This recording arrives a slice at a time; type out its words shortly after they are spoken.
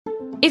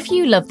If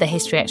you love the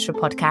History Extra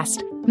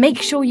podcast,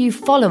 make sure you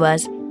follow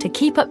us to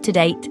keep up to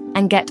date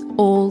and get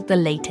all the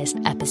latest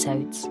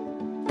episodes.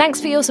 Thanks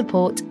for your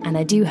support, and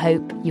I do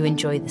hope you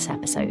enjoy this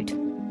episode.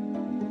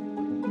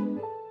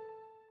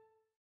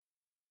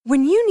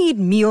 When you need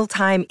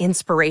mealtime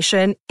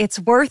inspiration, it's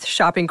worth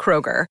shopping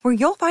Kroger, where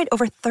you'll find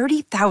over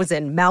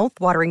 30,000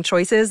 mouth-watering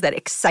choices that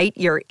excite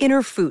your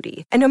inner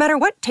foodie. And no matter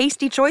what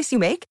tasty choice you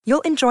make,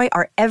 you'll enjoy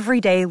our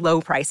everyday low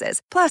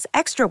prices, plus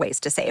extra ways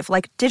to save,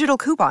 like digital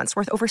coupons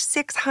worth over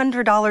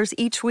 $600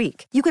 each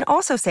week. You can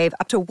also save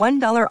up to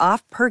 $1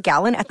 off per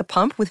gallon at the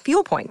pump with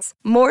fuel points.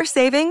 More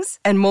savings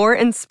and more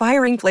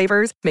inspiring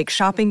flavors make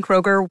shopping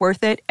Kroger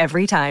worth it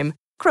every time.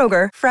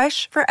 Kroger,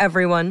 fresh for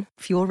everyone.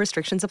 Fuel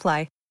restrictions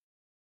apply.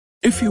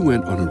 If you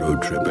went on a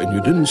road trip and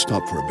you didn't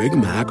stop for a Big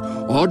Mac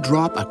or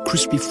drop a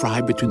crispy fry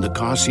between the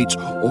car seats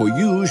or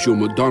use your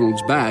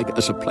McDonald's bag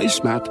as a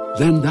placemat,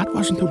 then that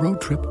wasn't a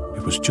road trip.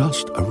 It was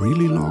just a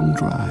really long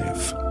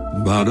drive.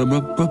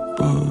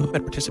 Ba-da-ba-ba-ba.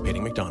 At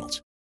participating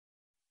McDonald's.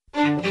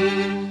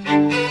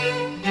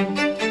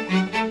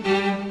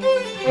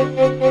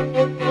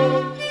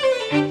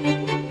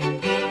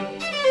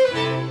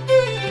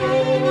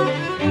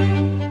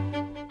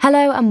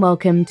 Hello and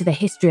welcome to the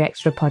History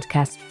Extra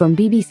podcast from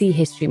BBC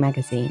History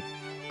Magazine,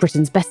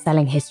 Britain's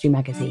best-selling history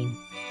magazine.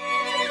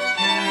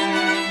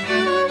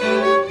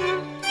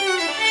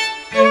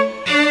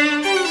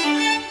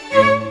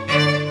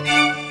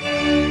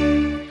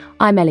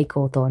 I'm Ellie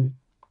Cawthorne.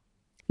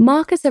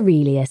 Marcus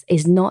Aurelius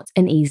is not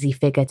an easy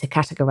figure to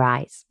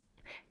categorise.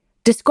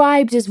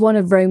 Described as one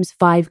of Rome's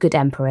 5 good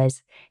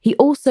emperors, he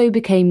also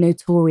became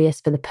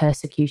notorious for the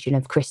persecution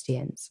of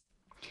Christians.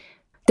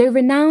 Though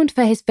renowned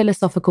for his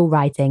philosophical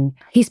writing,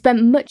 he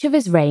spent much of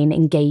his reign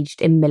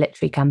engaged in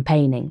military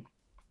campaigning.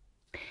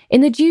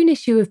 In the June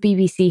issue of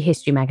BBC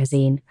History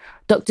Magazine,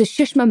 Dr.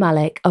 Shushma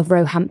Malik of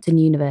Roehampton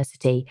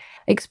University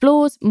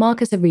explores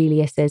Marcus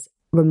Aurelius's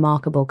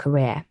remarkable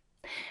career.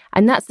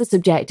 And that's the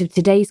subject of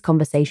today's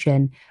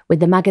conversation with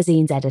the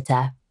magazine's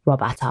editor,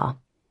 Rob Attar.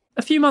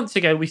 A few months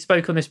ago, we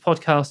spoke on this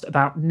podcast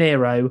about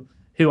Nero,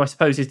 who I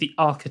suppose is the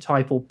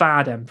archetypal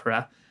bad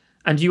emperor,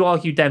 and you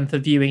argued then for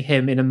viewing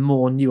him in a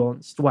more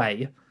nuanced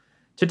way.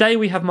 Today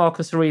we have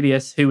Marcus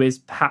Aurelius, who is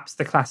perhaps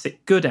the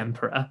classic good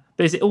emperor,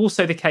 but is it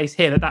also the case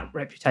here that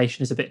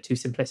reputation is a bit too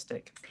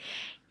simplistic?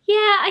 Yeah,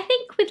 I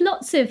think with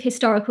lots of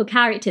historical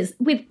characters,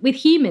 with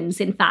humans,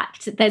 in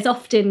fact, there's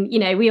often,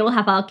 we all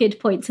have our good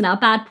points and our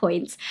bad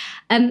points.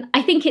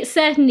 I think it's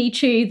certainly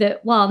true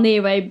that while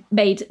Nero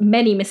made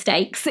many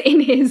mistakes in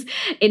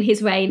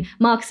his reign,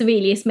 Marcus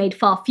Aurelius made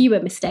far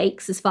fewer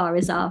mistakes as far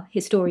as our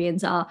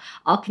historians are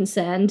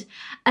concerned.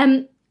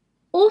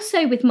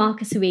 Also with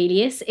Marcus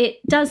Aurelius, it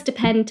does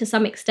depend to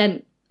some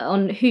extent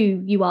on who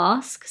you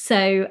ask.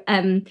 So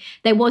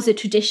there was a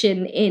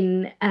tradition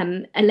in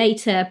a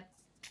later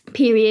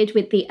period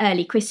with the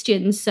early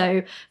Christians,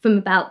 so from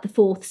about the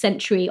 4th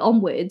century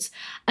onwards,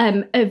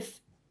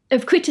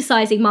 of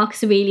criticising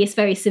Marcus Aurelius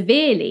very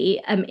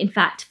severely, in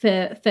fact,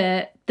 for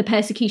the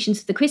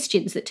persecutions of the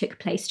Christians that took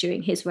place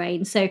during his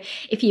reign. So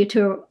if you were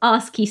to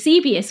ask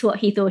Eusebius what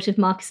he thought of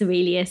Marcus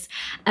Aurelius,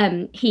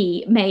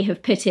 he may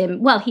have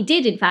he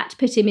did in fact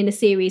put him in a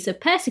series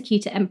of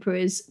persecutor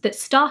emperors that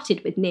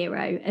started with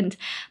Nero, and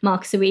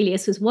Marcus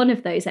Aurelius was one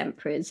of those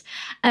emperors.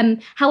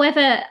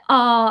 However,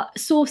 our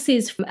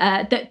sources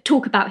that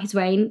talk about his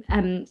reign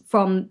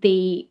from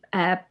the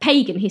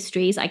pagan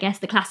histories, I guess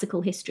the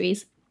classical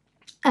histories,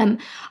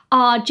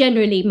 are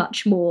generally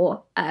much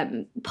more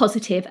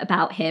positive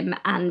about him,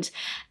 and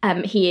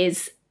he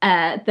is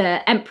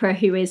the emperor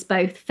who is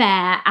both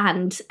fair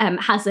and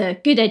has a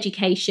good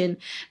education,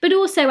 but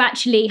also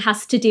actually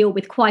has to deal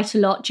with quite a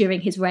lot during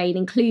his reign,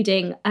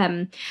 including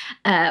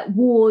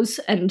wars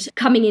and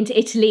coming into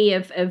Italy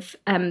of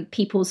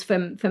peoples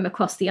from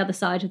across the other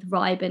side of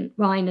the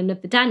Rhine and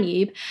of the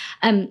Danube.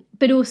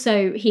 But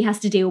also he has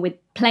to deal with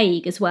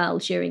plague as well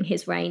during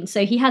his reign.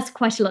 So he has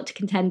quite a lot to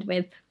contend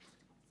with.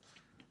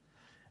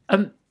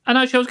 And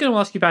actually, I was going to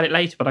ask you about it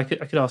later, but I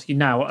could ask you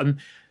now.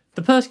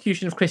 The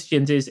persecution of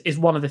Christians is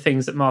one of the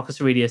things that Marcus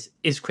Aurelius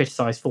is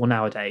criticised for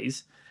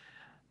nowadays.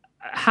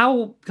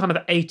 How kind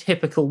of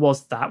atypical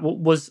was that?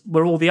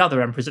 Were all the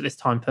other emperors at this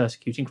time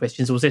persecuting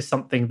Christians, or was this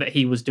something that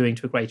he was doing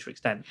to a greater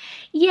extent?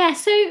 Yeah,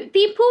 so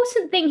the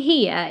important thing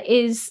here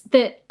is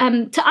that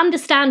to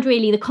understand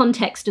really the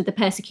context of the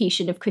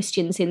persecution of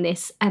Christians in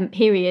this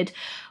period,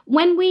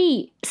 when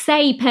we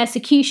say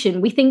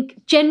persecution, we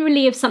think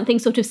generally of something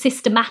sort of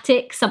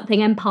systematic,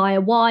 something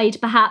empire-wide,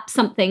 perhaps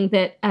something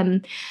that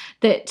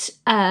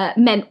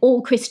meant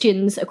all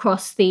Christians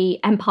across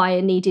the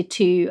empire needed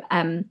to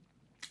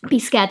be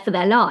scared for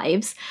their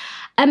lives.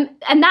 And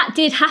that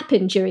did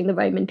happen during the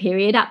Roman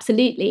period,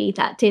 absolutely,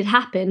 that did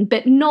happen,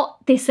 but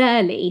not this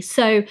early.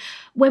 So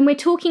when we're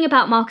talking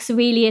about Marcus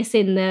Aurelius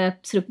in the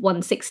sort of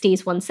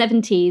 160s,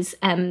 170s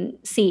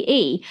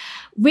CE,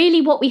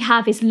 really what we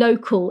have is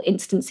local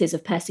instances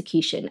of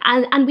persecution.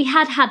 And we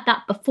had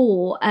that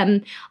before.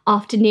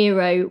 After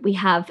Nero, we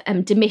have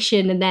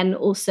Domitian, and then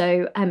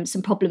also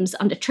some problems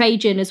under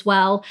Trajan as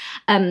well.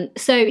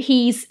 So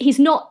he's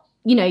not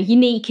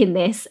unique in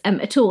this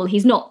at all.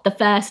 He's not the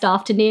first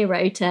after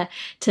Nero to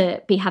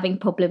be having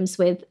problems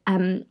with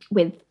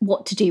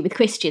what to do with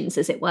Christians,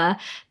 as it were.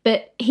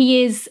 But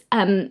he is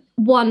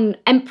one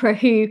emperor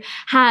who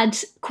had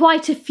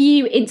quite a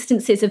few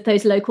instances of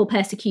those local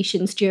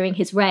persecutions during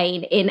his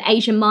reign in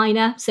Asia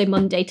Minor, so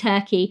modern day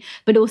Turkey,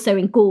 but also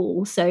in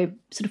Gaul, so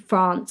sort of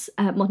France,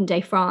 modern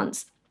day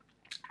France.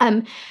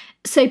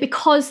 So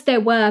because there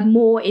were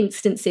more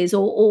instances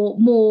or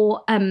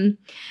more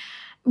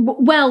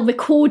well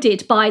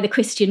recorded by the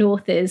Christian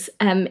authors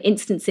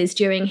instances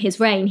during his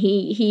reign,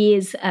 he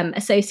is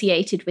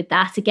associated with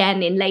that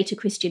again in later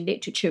Christian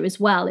literature as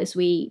well, as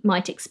we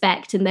might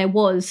expect. And there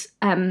was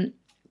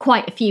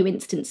quite a few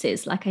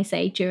instances, like I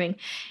say, during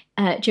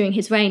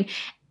his reign.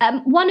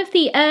 One of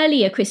the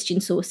earlier Christian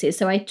sources,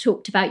 so I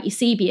talked about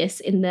Eusebius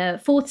in the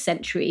 4th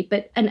century,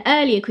 but an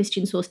earlier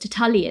Christian source,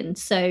 Tertullian,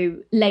 so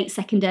late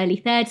 2nd, early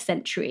 3rd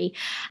century.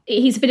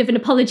 He's a bit of an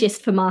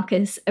apologist for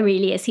Marcus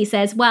Aurelius. He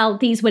says, well,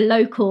 these were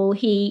local.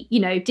 He,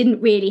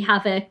 didn't really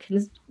have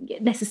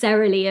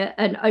necessarily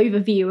an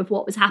overview of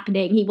what was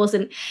happening. He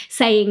wasn't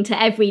saying to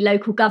every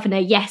local governor,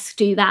 yes,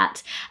 do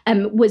that,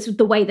 was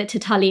the way that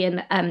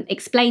Tertullian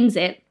explains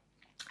it.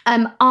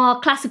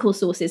 Our classical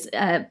sources,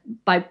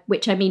 by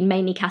which I mean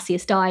mainly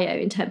Cassius Dio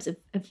in terms of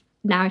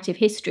narrative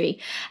history,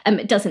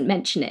 doesn't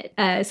mention it.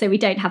 So we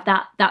don't have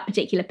that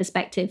particular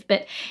perspective.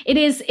 But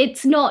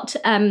it's not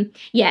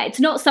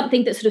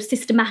something that's sort of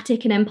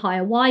systematic and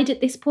empire-wide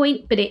at this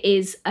point, but it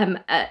is,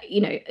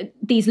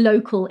 these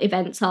local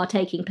events are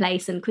taking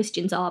place and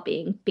Christians are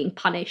being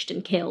punished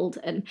and killed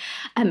and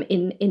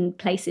in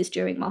places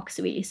during Marcus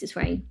Aurelius's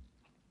reign.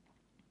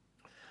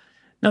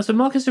 Now, so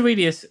Marcus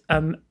Aurelius,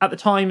 at the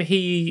time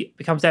he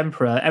becomes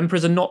emperor,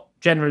 emperors are not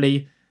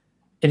generally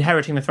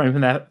inheriting the throne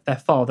from their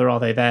father, are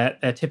they? They're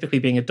typically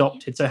being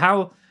adopted. So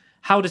how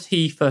does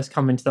he first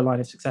come into the line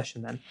of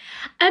succession then?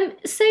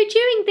 So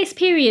during this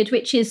period,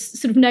 which is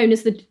sort of known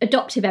as the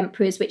adoptive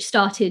emperors, which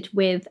started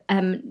with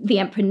the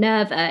Emperor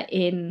Nerva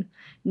in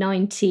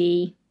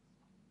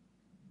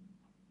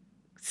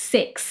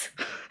 96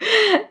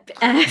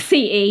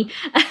 CE,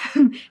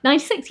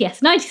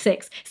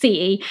 96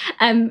 CE.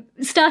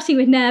 Starting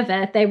with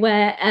Nerva, they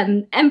were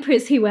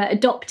emperors who were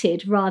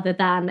adopted rather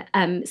than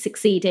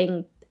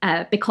succeeding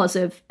because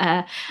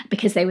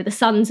they were the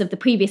sons of the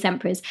previous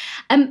emperors.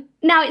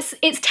 Now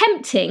it's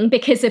tempting,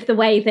 because of the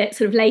way that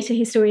sort of later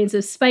historians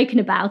have spoken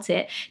about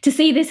it, to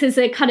see this as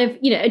a kind of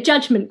a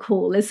judgment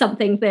call, as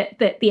something that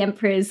the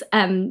emperors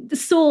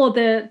saw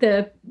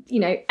the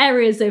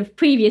errors of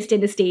previous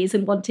dynasties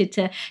and wanted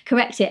to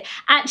correct it.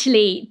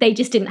 Actually, they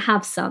just didn't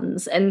have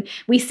sons, and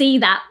we see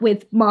that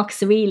with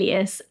Marcus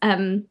Aurelius,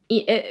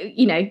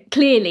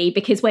 clearly,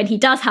 because when he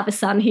does have a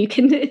son who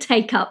can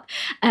take up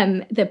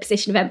the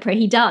position of emperor,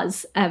 he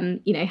does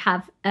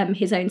have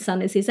his own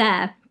son as his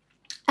heir.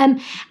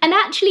 And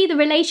actually, the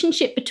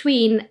relationship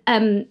between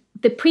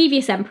the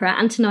previous emperor,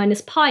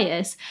 Antoninus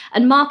Pius,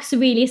 and Marcus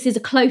Aurelius is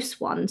a close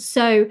one.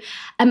 So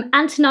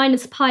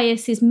Antoninus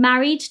Pius is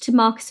married to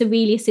Marcus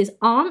Aurelius's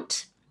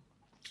aunt.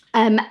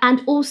 And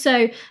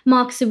also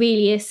Marcus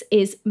Aurelius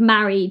is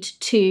married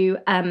to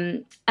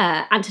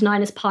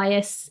Antoninus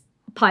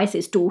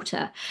Pius's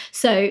daughter.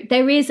 So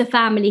there is a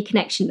family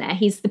connection there.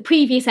 He's the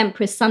previous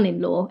emperor's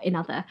son-in-law, in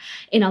other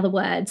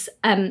words.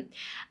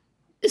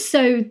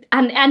 So,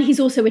 and he's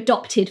also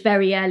adopted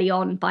very early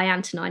on by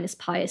Antoninus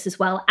Pius as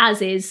well,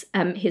 as is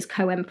his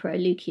co-emperor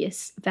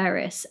Lucius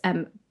Verus,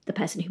 the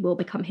person who will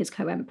become his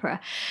co-emperor.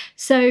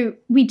 So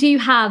we do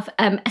have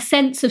a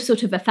sense of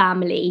sort of a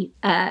family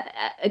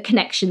a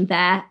connection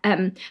there,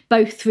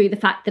 both through the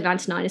fact that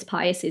Antoninus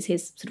Pius is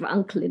his sort of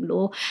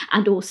uncle-in-law,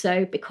 and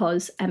also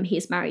because he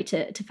is married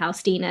to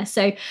Faustina.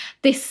 So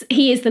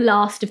he is the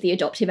last of the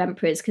adoptive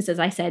emperors, because, as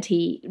I said,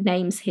 he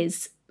names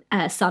his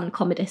son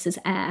Commodus as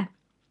heir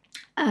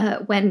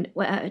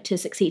to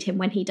succeed him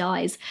when he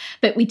dies.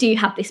 But we do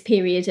have this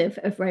period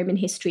of Roman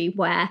history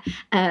where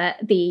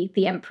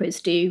the emperors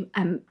do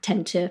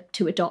tend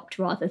to adopt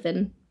rather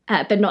than,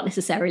 but not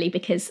necessarily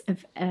because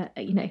of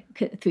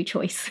through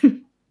choice.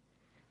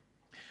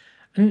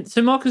 And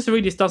so Marcus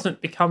Aurelius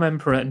doesn't become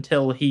emperor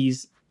until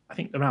he's, I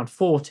think, around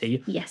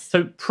 40. Yes.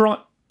 So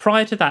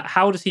prior to that,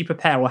 how does he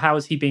prepare, or how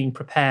is he being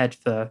prepared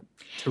to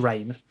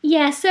reign?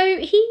 Yeah, so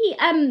he,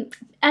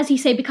 as you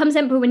say, becomes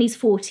emperor when he's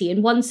 40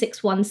 in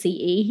 161 CE.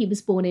 He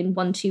was born in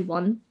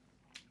 121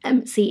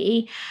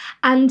 CE.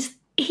 And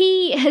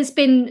he has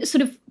been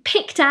sort of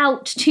picked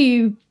out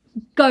to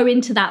go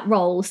into that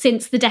role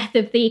since the death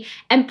of the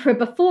emperor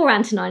before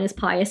Antoninus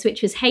Pius,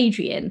 which was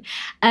Hadrian.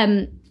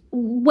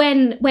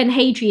 When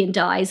Hadrian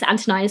dies,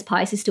 Antoninus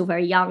Pius is still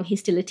very young. He's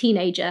still a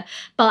teenager.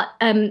 But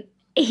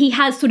he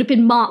has sort of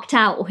been marked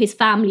out, or his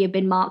family have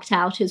been marked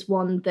out as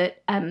one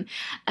that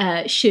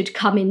should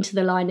come into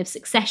the line of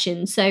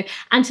succession. So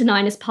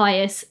Antoninus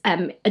Pius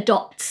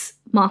adopts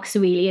Marcus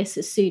Aurelius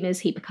as soon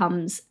as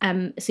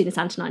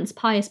Antoninus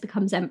Pius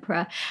becomes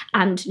emperor,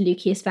 and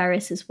Lucius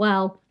Verus as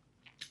well.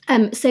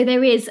 So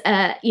there is,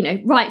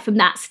 right from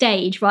that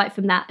stage, right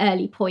from that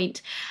early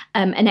point,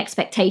 an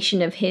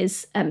expectation of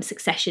his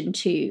succession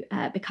to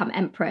become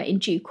emperor in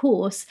due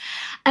course.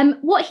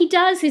 What he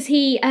does is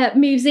he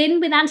moves in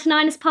with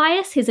Antoninus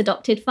Pius, his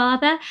adopted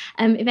father,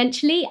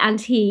 eventually,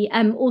 and he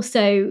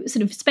also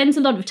sort of spends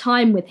a lot of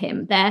time with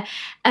him.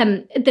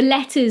 The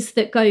letters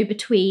that go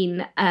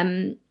between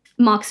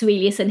Marcus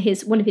Aurelius and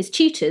one of his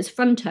tutors,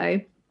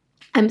 Fronto,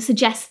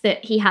 suggests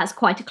that he has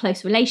quite a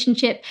close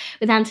relationship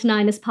with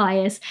Antoninus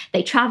Pius.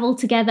 They travel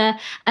together.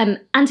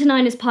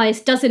 Antoninus Pius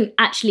doesn't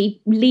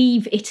actually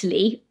leave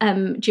Italy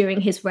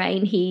during his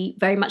reign. He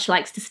very much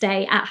likes to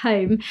stay at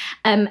home.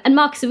 And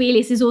Marcus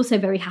Aurelius is also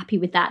very happy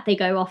with that. They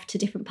go off to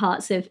different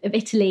parts of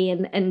Italy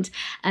and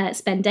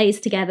spend days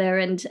together.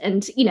 And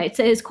so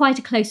there's quite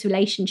a close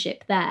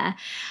relationship there.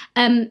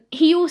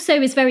 He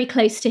also is very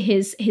close to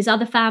his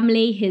other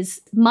family,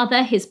 his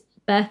mother, his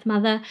birth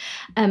mother,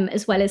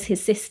 as well as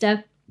his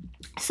sister.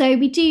 So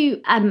we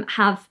do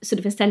have sort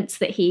of a sense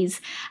that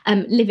he's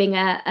living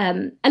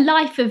a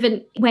life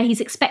where he's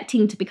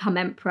expecting to become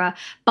emperor,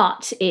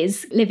 but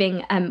is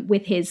living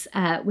with his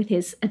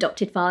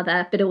adopted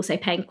father, but also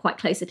paying quite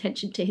close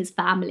attention to his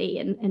family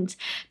and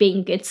being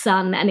a good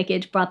son and a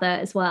good brother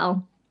as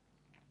well.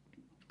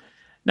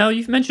 Now,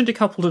 you've mentioned a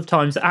couple of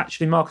times that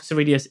actually Marcus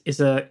Aurelius is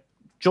a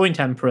joint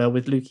emperor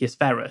with Lucius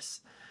Verus.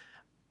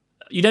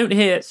 You don't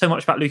hear so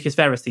much about Lucius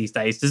Verus these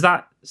days. Does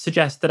that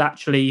suggest that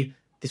actually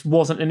this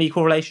wasn't an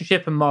equal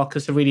relationship and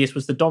Marcus Aurelius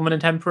was the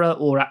dominant emperor,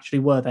 or actually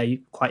were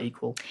they quite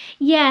equal?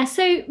 Yeah,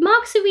 so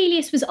Marcus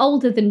Aurelius was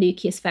older than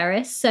Lucius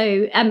Verus,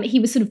 so he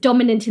was sort of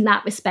dominant in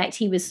that respect.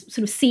 He was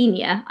sort of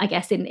senior, I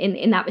guess,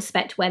 in that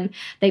respect when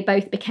they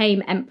both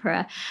became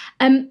emperor.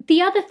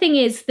 The other thing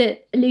is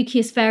that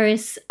Lucius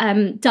Verus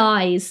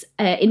dies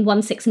in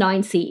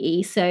 169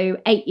 CE, so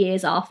 8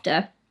 years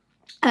after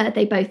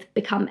they both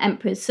become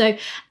emperors. So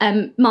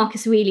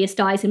Marcus Aurelius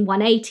dies in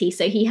 180,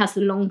 so he has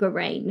the longer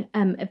reign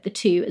of the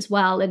two as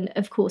well, and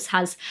of course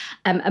has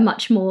a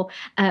much more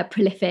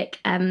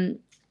prolific,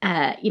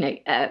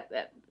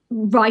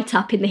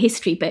 write-up in the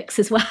history books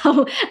as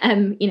well,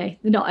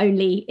 not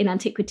only in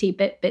antiquity,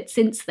 but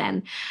since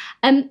then.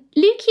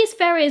 Lucius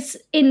Verus,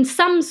 in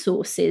some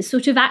sources,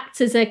 sort of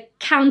acts as a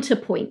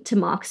counterpoint to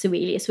Marcus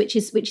Aurelius, which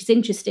is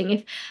interesting.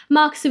 If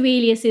Marcus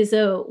Aurelius is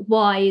a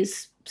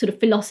wise sort of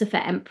philosopher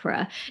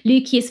emperor,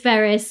 Lucius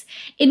Verus,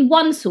 in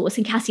one source,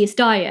 in Cassius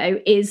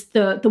Dio, is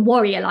the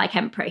warrior-like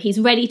emperor. He's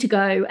ready to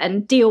go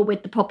and deal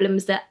with the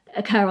problems that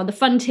occur on the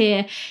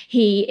frontier.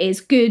 He is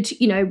good,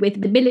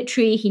 with the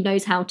military. He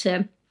knows how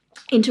to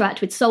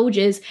interact with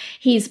soldiers.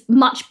 He's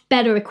much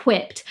better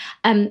equipped.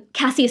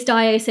 Cassius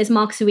Dio says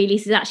Marcus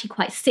Aurelius is actually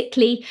quite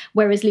sickly,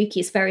 whereas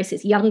Lucius Verus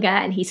is younger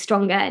and he's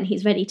stronger and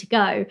he's ready to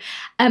go.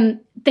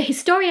 The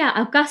Historia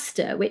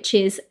Augusta, which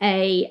is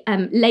a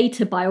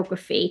later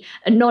biography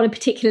and not a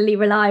particularly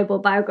reliable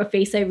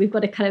biography, so we've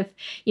got to kind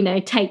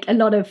of, take a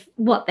lot of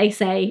what they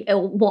say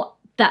or what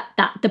that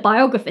the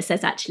biographer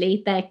says.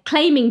 Actually, they're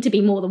claiming to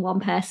be more than one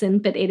person,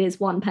 but it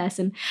is one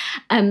person.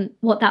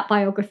 What that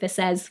biographer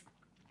says,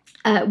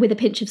 with a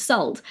pinch of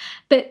salt.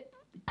 But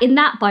in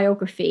that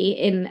biography,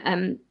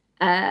 in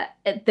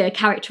the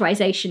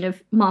characterization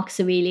of Marcus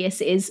Aurelius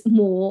is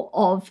more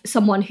of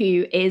someone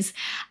who is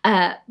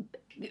a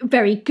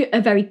very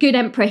good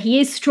emperor. He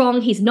is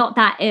strong. He's not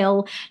that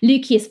ill.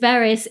 Lucius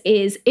Verus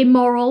is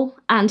immoral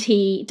and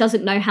he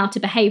doesn't know how to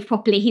behave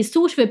properly. He's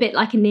sort of a bit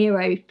like a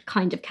Nero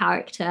kind of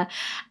character.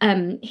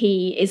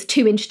 He is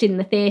too interested in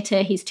the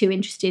theatre. He's too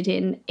interested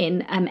in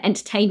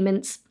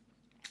entertainments.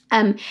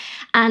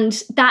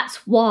 And that's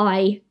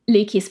why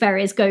Lucius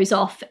Verus goes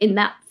off in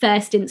that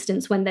first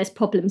instance when there's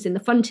problems in the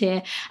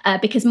frontier,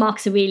 because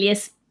Marcus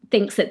Aurelius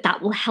thinks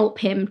that will help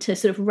him to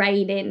sort of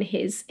rein in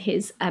his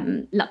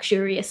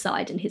luxurious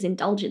side and his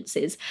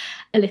indulgences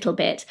a little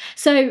bit.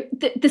 So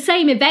the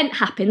same event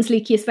happens.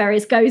 Lucius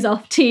Verus goes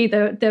off to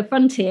the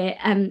frontier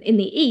in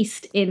the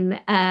east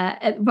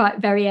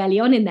very early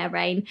on in their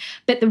reign.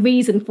 But the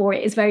reason for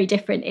it is very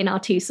different in our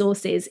two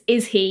sources.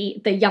 Is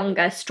he the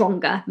younger,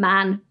 stronger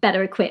man,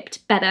 better equipped,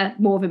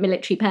 more of a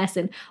military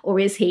person, or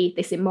is he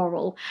this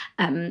immoral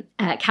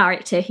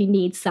character who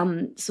needs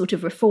some sort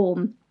of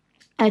reform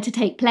to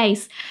take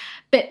place?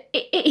 But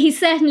he's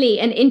certainly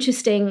an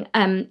interesting,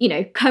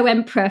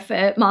 co-emperor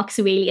for Marcus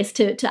Aurelius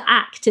to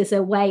act as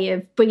a way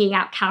of bringing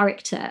out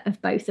character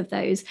of both of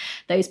those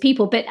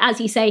people. But as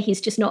you say,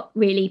 he's just not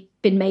really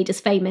been made as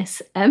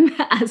famous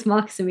as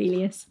Marcus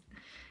Aurelius.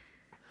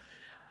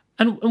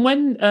 And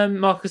when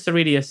Marcus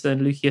Aurelius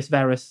and Lucius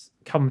Verus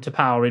come to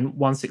power in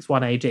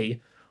 161 AD,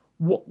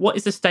 what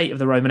is the state of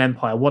the Roman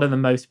Empire? What are the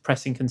most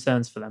pressing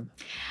concerns for them?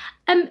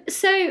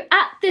 So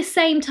at the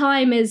same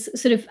time as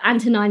sort of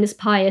Antoninus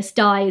Pius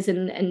dies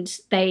and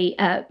they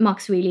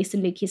Marcus Aurelius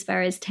and Lucius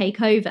Verus take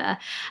over,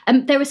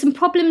 there are some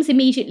problems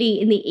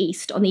immediately in the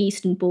east, on the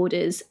eastern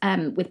borders,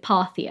 with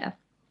Parthia.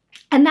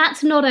 And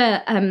that's not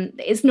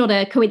it's not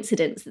a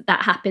coincidence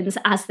that happens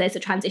as there's a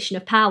transition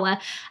of power.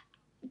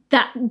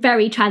 that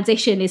very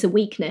transition is a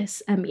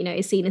weakness,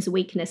 is seen as a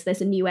weakness.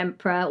 There's a new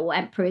emperor, or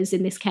emperors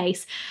in this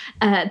case.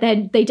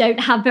 Then they don't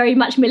have very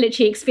much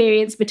military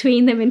experience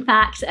between them. In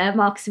fact,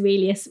 Marcus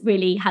Aurelius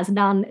really has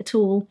none at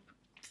all.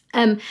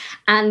 So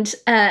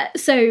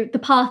the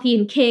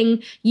Parthian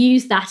king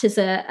used that as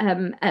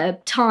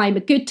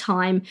a good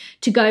time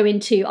to go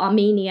into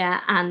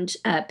Armenia and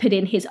put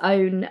in his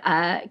own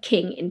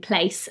king in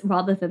place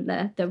rather than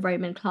the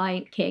Roman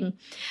client king.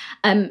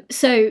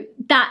 So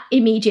that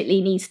immediately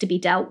needs to be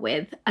dealt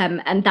with,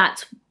 and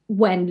that's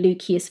when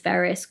Lucius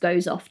Verus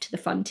goes off to the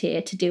frontier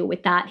to deal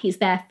with that. He's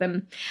there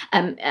from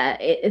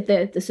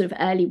the sort of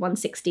early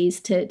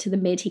 160s to the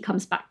mid. He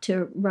comes back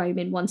to Rome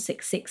in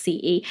 166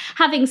 CE,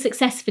 having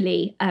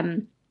successfully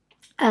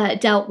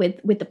dealt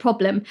with the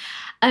problem.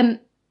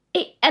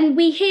 And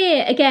we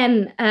hear,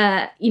 again,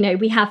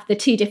 we have the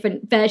two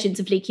different versions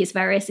of Lucius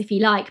Verus, if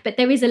you like, but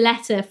there is a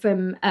letter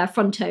from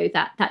Fronto,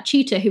 that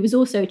tutor, who was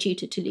also a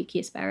tutor to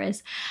Lucius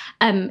Verus,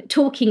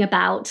 talking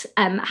about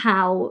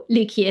how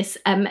Lucius,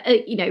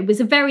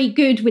 was very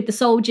good with the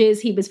soldiers.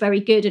 He was very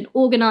good and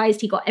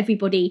organised. He got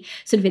everybody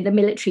sort of in the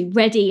military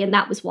ready, and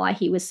that was why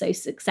he was so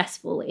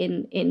successful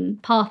in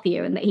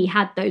Parthia, and that he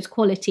had those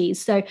qualities.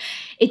 So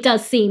it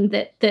does seem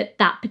that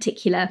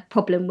particular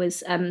problem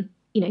was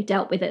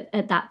dealt with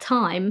at that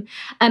time.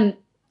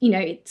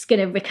 It's going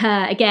to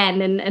recur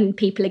again, and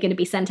people are going to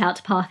be sent out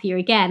to Parthia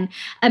again.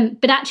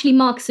 But actually,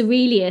 Marcus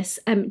Aurelius,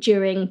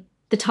 during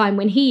the time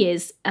when he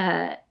is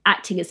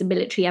acting as a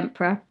military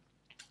emperor,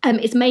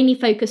 is mainly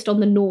focused on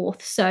the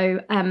north,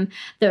 so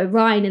the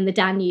Rhine and the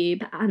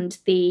Danube, and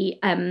the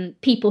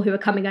people who are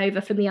coming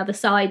over from the other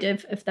side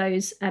of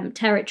those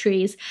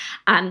territories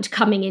and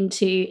coming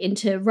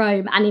into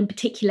Rome, and in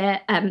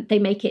particular they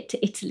make it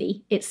to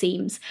Italy, it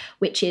seems,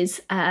 which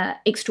is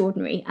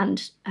extraordinary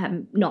and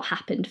not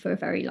happened for a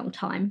very long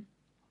time.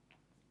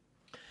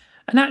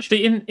 And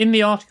actually, in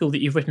the article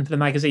that you've written for the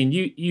magazine,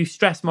 you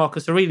stress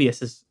Marcus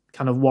Aurelius's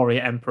kind of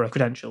warrior emperor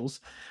credentials.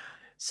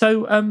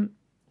 So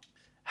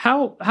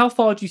How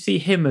far do you see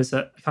him as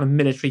a kind of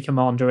military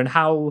commander, and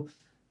how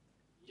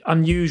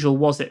unusual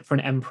was it for an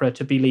emperor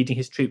to be leading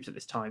his troops at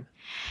this time?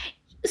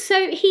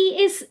 So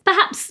he is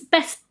perhaps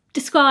best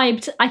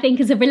described, I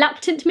think, as a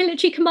reluctant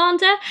military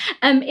commander.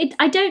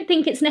 I don't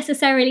think it's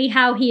necessarily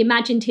how he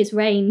imagined his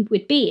reign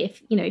would be,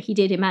 if he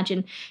did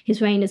imagine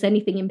his reign as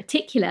anything in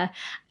particular.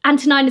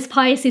 Antoninus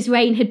Pius's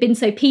reign had been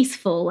so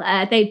peaceful.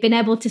 They'd been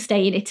able to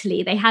stay in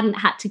Italy. They hadn't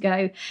had to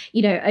go,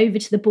 over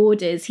to the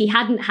borders. He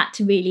hadn't had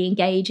to really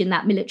engage in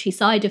that military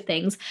side of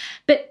things.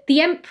 But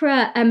the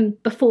emperor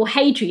before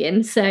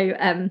Hadrian,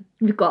 so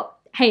we've got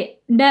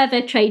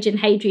Nerva, Trajan,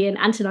 Hadrian,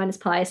 Antoninus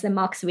Pius, and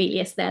Marcus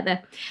Aurelius. They're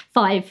the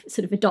 5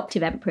 sort of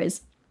adoptive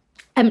emperors.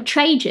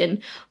 Trajan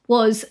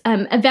was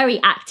a very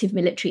active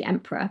military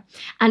emperor,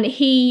 and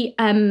he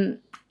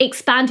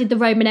expanded the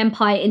Roman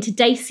Empire into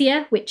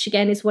Dacia, which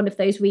again is one of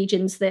those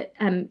regions that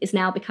is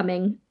now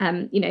becoming,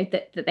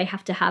 that they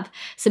have to have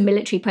some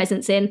military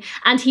presence in.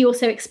 And he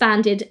also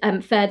expanded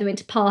further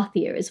into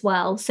Parthia as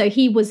well. So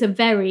he was a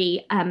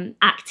very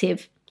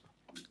active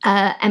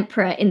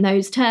emperor in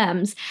those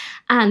terms,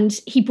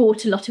 and he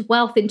brought a lot of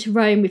wealth into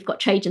Rome. We've got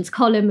Trajan's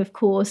Column, of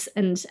course,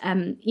 and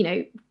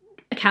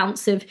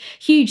accounts of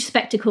huge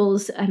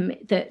spectacles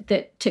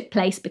that took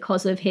place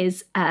because of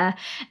his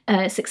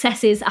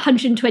successes.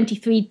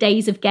 123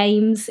 days of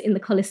games in the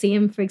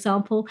Colosseum, for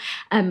example,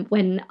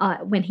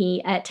 when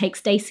he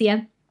takes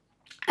Dacia.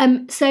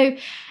 So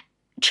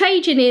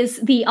Trajan is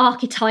the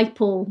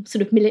archetypal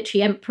sort of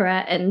military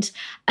emperor, and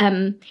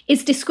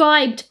is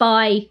described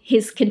by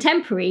his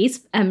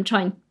contemporaries,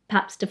 trying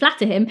perhaps to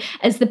flatter him,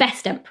 as the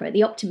best emperor,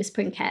 the Optimus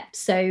Princeps.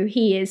 So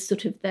he is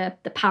sort of the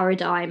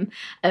paradigm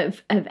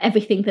of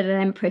everything that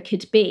an emperor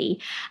could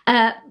be.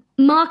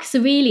 Marcus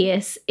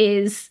Aurelius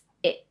is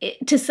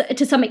to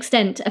some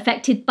extent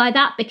affected by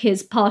that,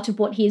 because part of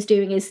what he is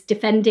doing is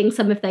defending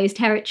some of those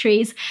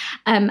territories,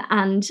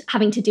 and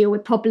having to deal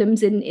with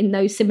problems in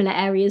those similar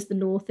areas, the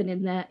north and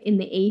in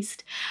the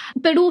east.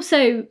 But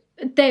also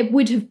there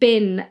would have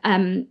been,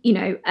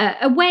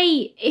 a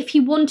way, if he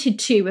wanted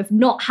to, of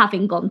not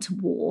having gone to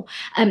war.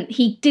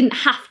 He didn't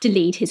have to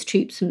lead his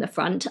troops from the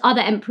front.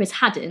 Other emperors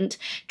hadn't.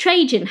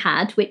 Trajan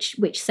had, which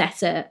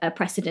set a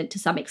precedent to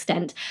some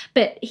extent.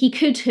 But he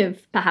could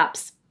have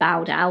perhaps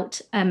bowed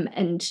out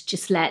and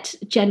just let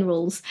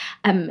generals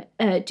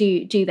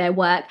do their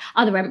work.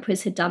 Other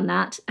emperors had done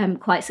that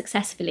quite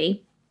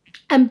successfully.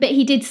 But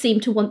he did seem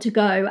to want to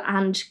go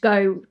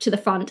to the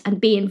front and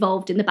be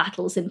involved in the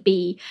battles and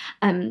be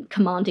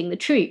commanding the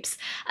troops.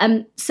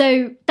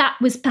 So that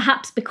was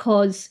perhaps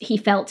because he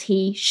felt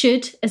he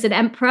should as an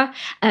emperor.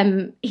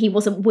 He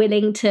wasn't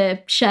willing to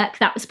shirk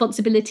that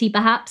responsibility,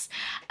 perhaps.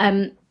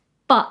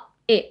 But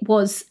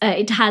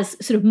it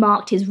has sort of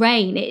marked his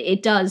reign.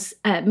 It does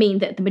mean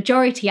that the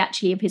majority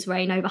actually of his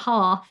reign, over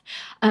half,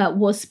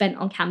 was spent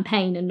on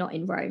campaign and not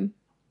in Rome.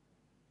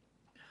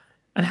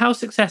 And how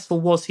successful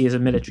was he as a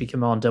military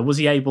commander? Was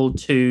he able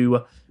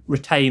to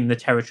retain the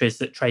territories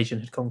that Trajan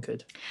had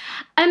conquered?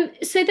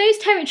 So those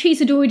territories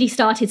had already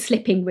started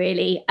slipping,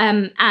 really.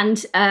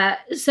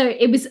 So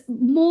it was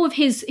more of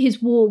his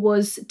war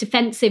was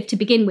defensive to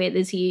begin with,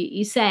 as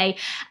you say.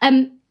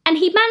 And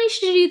he managed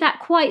to do that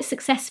quite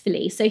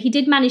successfully. So he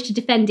did manage to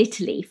defend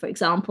Italy, for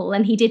example,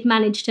 and he did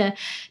manage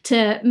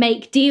to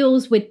make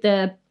deals with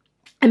the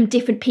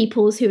different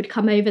peoples who had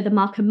come over, the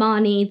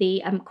Marcomanni,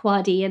 the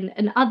Quadi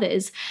and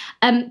others.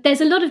 There's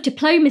a lot of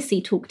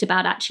diplomacy talked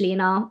about actually in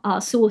our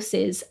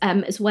sources,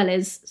 as well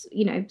as,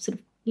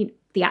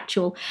 the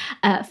actual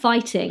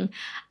fighting.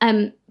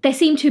 There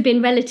seem to have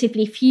been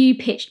relatively few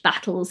pitched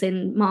battles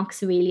in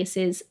Marcus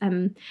Aurelius's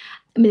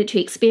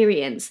military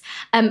experience.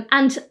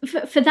 And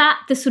for that,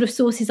 the sort of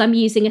sources I'm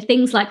using are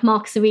things like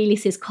Marcus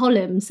Aurelius's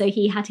column. So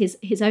he had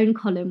his own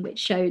column, which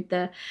showed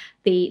the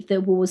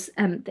wars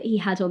that he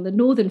had on the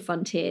northern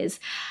frontiers,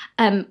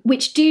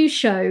 which do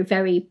show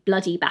very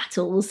bloody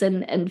battles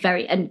and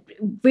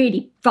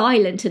really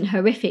violent and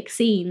horrific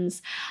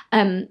scenes.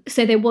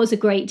 So there was a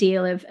great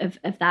deal of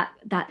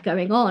that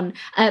going on.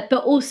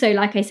 But also,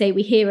 like I say,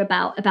 we hear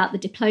about the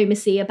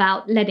diplomacy,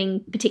 about letting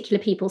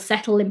particular people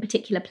settle in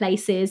particular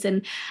places,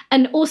 and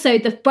also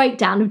the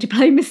breakdown of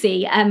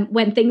diplomacy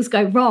when things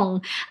go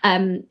wrong,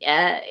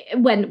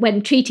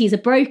 when treaties are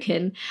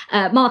broken.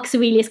 Marcus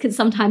Aurelius can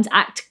sometimes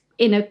act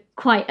in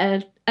quite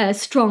a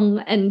strong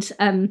and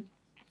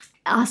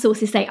our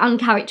sources say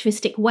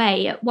uncharacteristic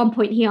way. At one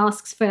point, he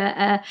asks for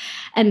a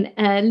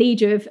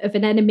leader of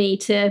an enemy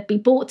to be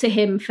brought to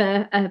him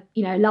for a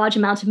large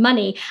amount of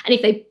money, and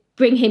if they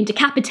bring him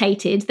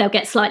decapitated, they'll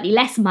get slightly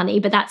less money,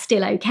 but that's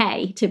still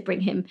okay to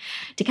bring him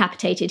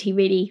decapitated. He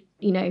really,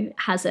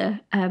 has a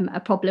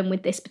problem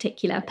with this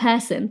particular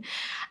person.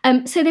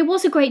 So there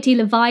was a great deal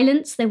of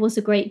violence. There was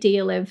a great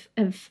deal of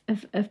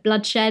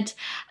bloodshed.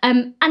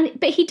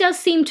 But he does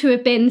seem to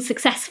have been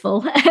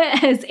successful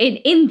as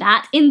in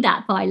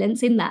that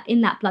violence, in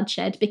that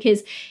bloodshed,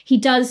 because he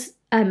does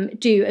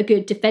do a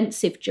good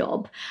defensive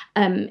job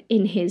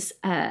in his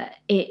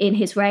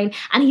reign,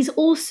 and he's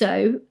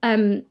also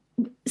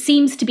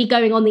seems to be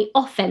going on the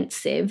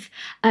offensive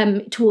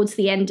towards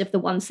the end of the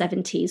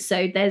 170s.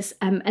 So there's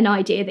an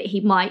idea that he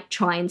might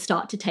try and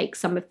start to take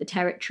some of the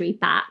territory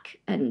back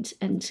and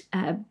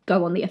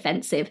go on the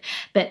offensive.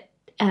 But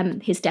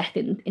his death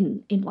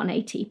in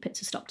 180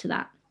 puts a stop to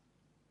that.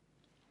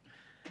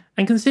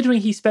 And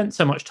considering he spent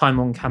so much time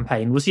on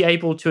campaign, was he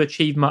able to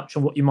achieve much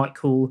on what you might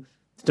call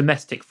the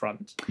domestic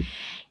front?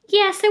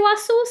 Yeah, so our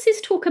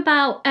sources talk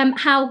about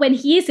how when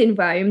he is in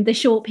Rome, the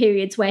short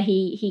periods where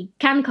he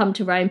can come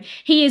to Rome,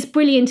 he is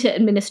brilliant at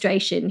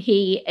administration.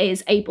 He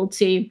is able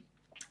to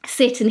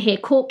sit and hear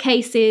court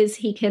cases.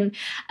 He can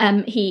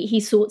he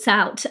sorts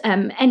out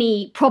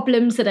any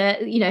problems that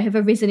are have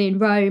arisen in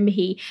Rome.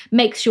 He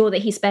makes sure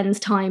that he spends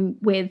time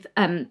with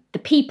the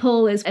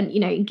people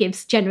and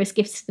gives generous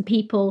gifts to the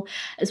people,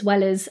 as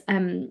well as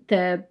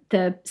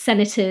the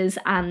senators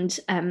and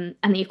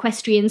the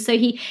equestrians. So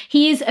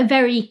he is a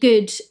very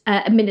good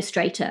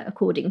administrator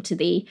according to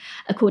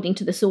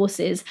the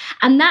sources,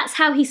 and that's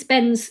how he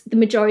spends the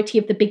majority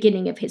of the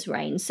beginning of his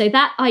reign. So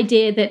that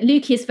idea that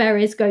Lucius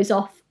Verres goes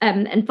off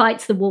and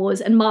fights the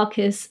wars, and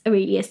Marcus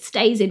Aurelius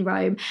stays in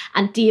Rome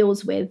and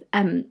deals with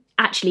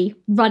actually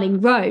running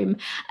Rome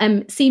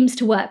seems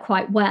to work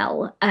quite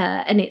well.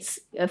 And it's,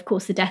 of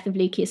course, the death of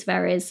Lucius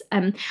Verres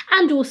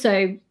and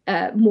also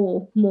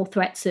more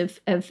threats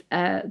of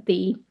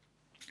the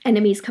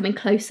enemies coming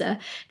closer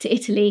to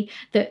Italy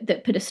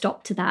that put a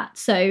stop to that.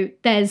 So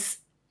there's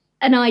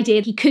an idea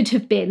he could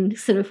have been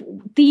sort of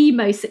the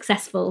most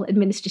successful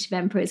administrative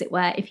emperor, as it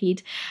were, if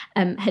he'd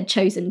had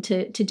chosen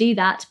to do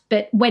that.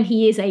 But when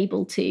he is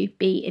able to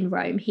be in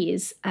Rome, he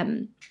is,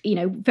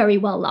 very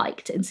well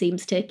liked and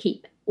seems to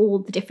keep all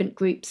the different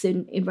groups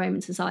in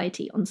Roman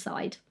society on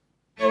side.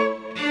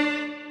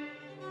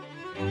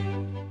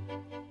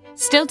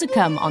 Still to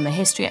come on the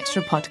History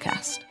Extra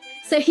podcast.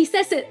 So he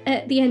says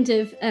at the end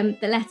of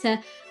the letter,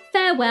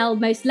 "Farewell,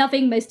 most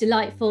loving, most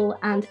delightful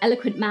and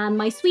eloquent man,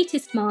 my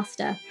sweetest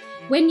master.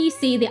 When you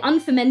see the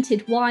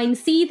unfermented wine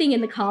seething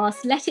in the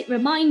cask, let it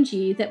remind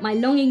you that my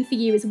longing for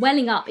you is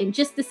welling up in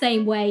just the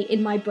same way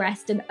in my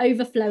breast and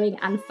overflowing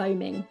and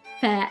foaming.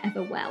 Fare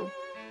ever well."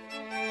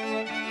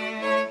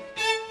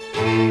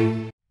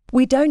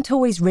 We don't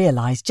always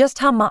realise just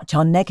how much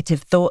our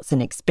negative thoughts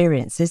and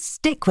experiences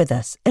stick with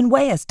us and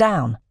weigh us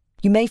down.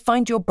 You may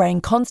find your brain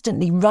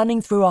constantly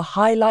running through a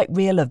highlight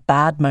reel of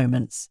bad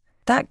moments.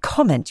 That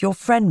comment your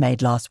friend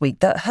made last week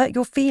that hurt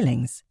your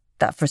feelings.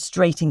 That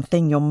frustrating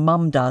thing your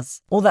mum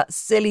does. Or that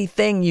silly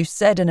thing you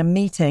said in a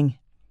meeting.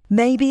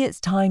 Maybe it's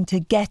time to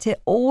get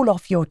it all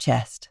off your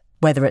chest.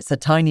 Whether it's a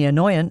tiny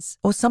annoyance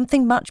or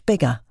something much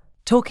bigger.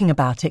 Talking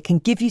about it can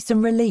give you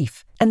some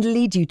relief and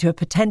lead you to a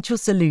potential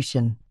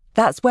solution.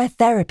 That's where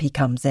therapy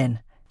comes in.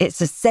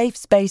 It's a safe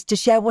space to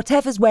share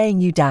whatever's weighing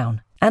you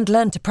down and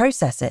learn to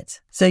process it,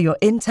 so your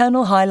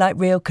internal highlight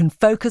reel can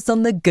focus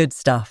on the good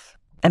stuff.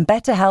 And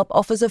BetterHelp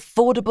offers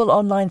affordable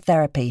online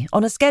therapy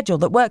on a schedule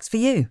that works for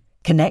you.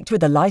 Connect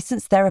with a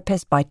licensed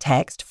therapist by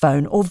text,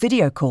 phone, or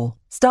video call.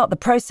 Start the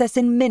process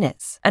in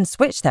minutes and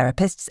switch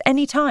therapists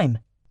anytime.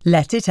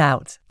 Let it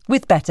out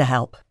with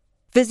BetterHelp.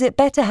 Visit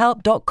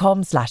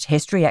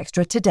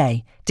betterhelp.com/historyextra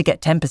today to get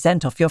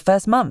 10% off your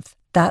first month.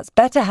 That's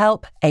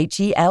BetterHelp,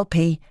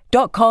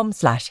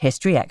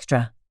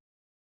 HELP.com/historyextra.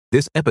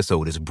 This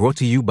episode is brought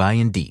to you by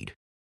Indeed.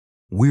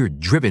 We're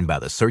driven by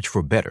the search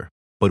for better,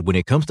 but when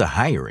it comes to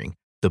hiring,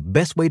 the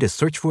best way to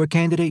search for a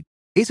candidate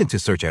isn't to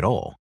search at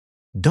all.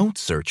 Don't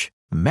search,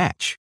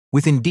 match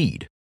with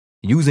Indeed.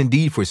 Use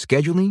Indeed for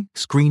scheduling,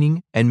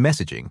 screening, and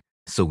messaging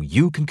so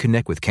you can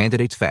connect with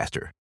candidates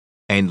faster.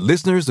 And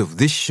listeners of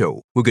this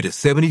show will get a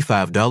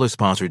 $75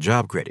 sponsored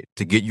job credit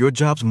to get your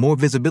jobs more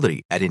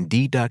visibility at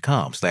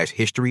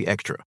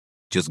Indeed.com/historyextra.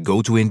 Just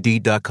go to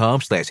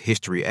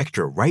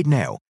Indeed.com/historyextra right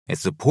now and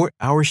support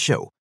our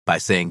show by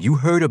saying you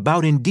heard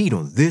about Indeed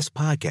on this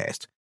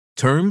podcast.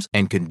 Terms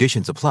and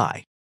conditions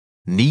apply.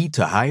 Need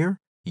to hire?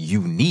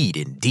 You need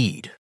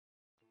Indeed.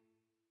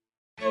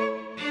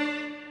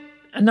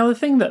 And now the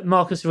thing that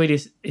Marcus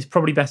Aurelius is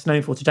probably best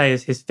known for today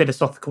is his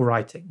philosophical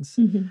writings.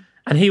 Mm-hmm.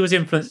 And he was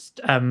influenced,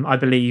 I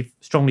believe,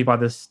 strongly by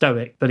the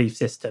Stoic belief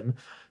system.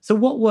 So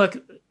what were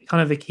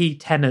kind of the key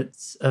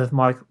tenets of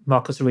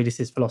Marcus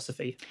Aurelius's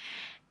philosophy?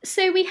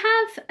 So we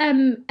have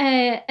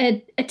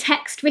a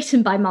text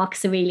written by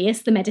Marcus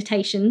Aurelius, the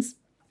Meditations,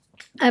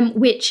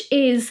 which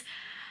is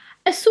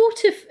a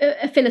sort of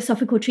a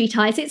philosophical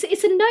treatise.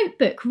 It's a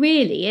notebook,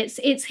 really.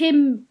 It's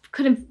him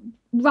kind of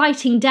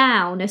writing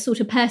down a sort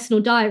of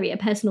personal diary, a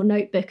personal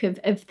notebook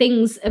of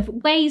things, of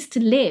ways to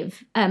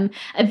live, of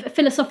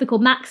philosophical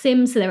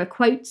maxims. So there are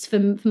quotes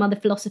from other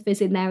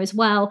philosophers in there as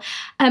well,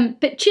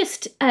 but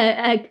just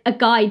a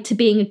guide to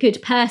being a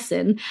good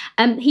person.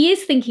 He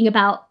is thinking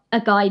about a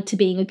guide to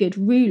being a good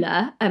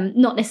ruler,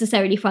 not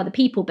necessarily for other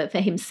people, but for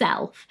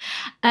himself,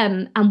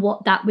 and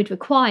what that would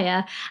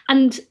require.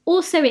 And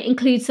also it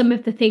includes some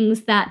of the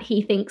things that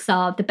he thinks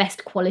are the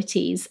best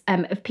qualities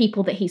of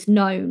people that he's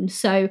known.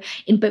 So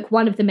in book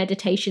 1 of the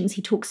Meditations,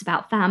 he talks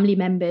about family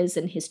members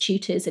and his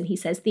tutors, and he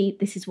says,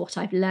 this is what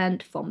I've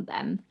learned from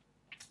them.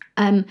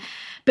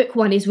 Book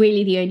 1 is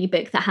really the only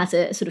book that has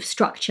a sort of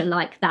structure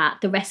like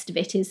that. The rest of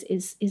it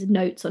is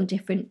notes on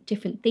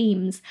different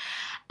themes.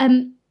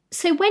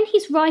 So when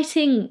he's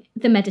writing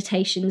the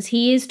Meditations,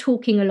 he is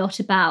talking a lot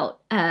about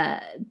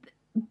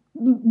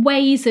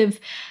ways of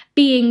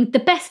being the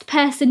best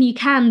person you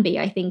can be,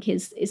 I think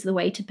is the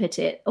way to put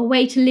it. A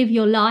way to live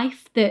your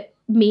life that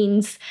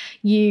means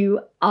you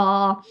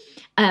are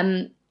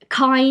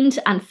kind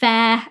and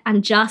fair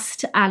and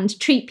just and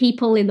treat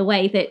people in the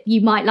way that you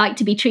might like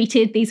to be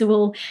treated. These are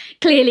all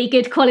clearly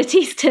good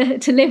qualities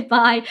to live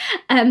by.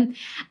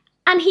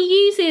 And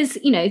he uses,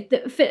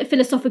 the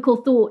philosophical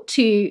thought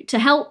to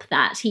help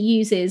that. He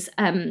uses,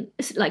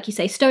 like you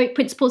say, Stoic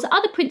principles,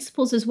 other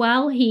principles as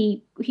well.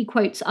 He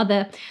quotes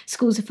other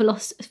schools of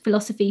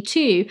philosophy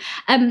too.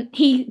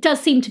 He does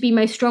seem to be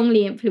most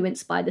strongly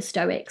influenced by the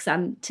Stoics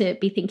and to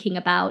be thinking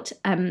about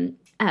the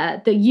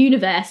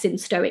universe in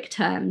Stoic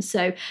terms.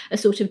 So a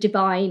sort of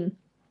divine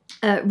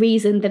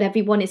reason that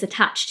everyone is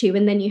attached to,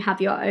 and then you have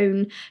your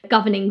own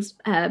governing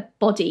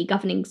body,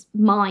 governing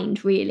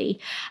mind, really,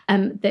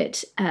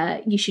 that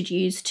you should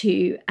use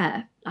to,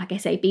 like I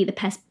say, be the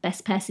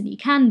best person you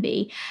can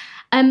be.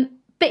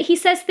 But he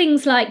says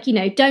things like,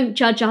 don't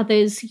judge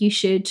others. You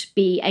should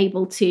be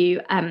able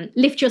to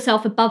lift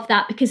yourself above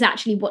that, because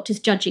actually what does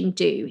judging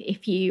do?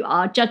 If you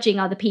are judging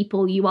other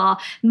people, you are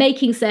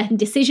making certain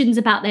decisions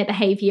about their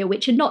behaviour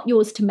which are not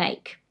yours to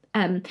make.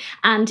 And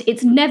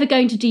it's never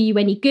going to do you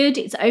any good.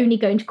 It's only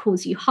going to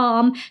cause you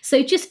harm.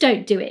 So just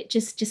don't do it.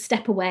 Just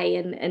step away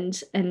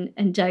and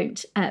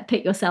don't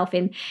put yourself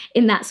in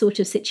that sort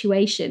of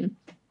situation.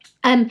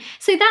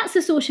 So that's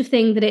the sort of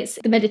thing that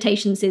the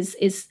Meditations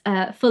is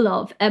full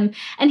of. And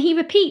he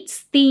repeats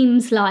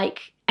themes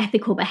like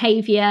ethical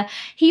behaviour.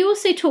 He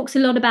also talks a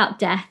lot about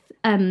death,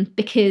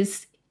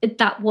 because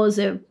that was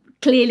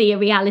clearly a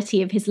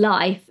reality of his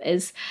life,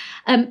 as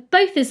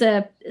both as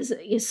a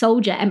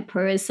soldier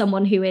emperor, as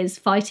someone who is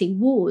fighting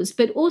wars,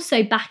 but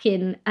also back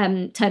in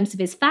terms of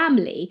his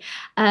family.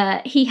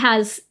 He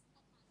has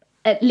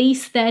at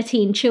least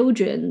 13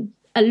 children,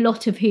 a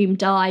lot of whom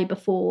die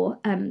before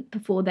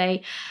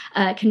they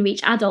can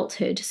reach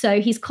adulthood. So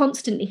he's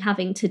constantly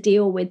having to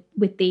deal with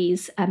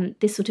this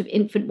sort of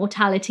infant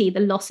mortality,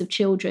 the loss of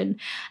children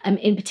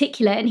in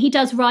particular. And he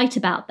does write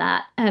about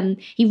that.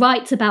 He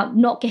writes about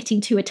not getting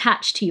too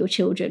attached to your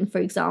children, for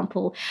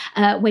example.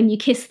 When you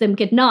kiss them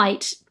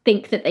goodnight,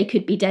 think that they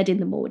could be dead in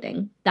the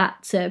morning.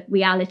 That's a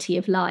reality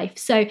of life.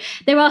 So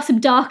there are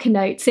some darker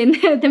notes in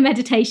the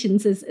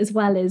Meditations as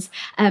well as,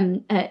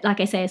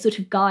 like I say, a sort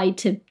of guide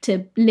to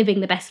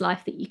living the best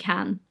life that you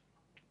can.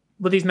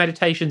 were these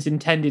meditations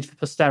intended for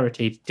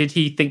posterity? Did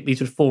he think these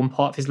would form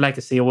part of his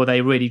legacy, or were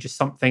they really just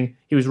something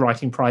he was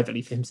writing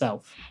privately for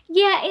himself?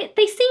 Yeah,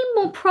 they seem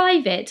more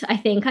private, I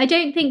think. I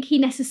don't think he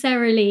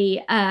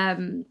necessarily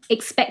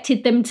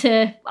expected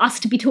us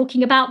to be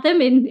talking about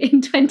them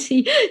in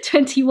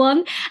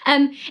 2021.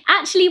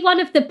 Actually, one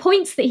of the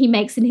points that he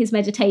makes in his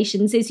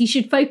meditations is you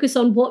should focus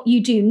on what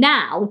you do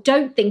now.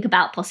 Don't think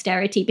about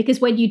posterity, because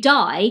when you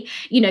die,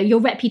 your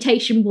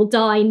reputation will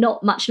die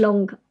not much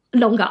longer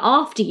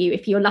after you.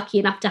 If you're lucky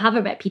enough to have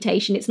a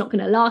reputation, it's not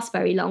going to last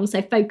very long.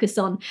 So focus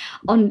on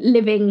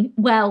living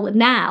well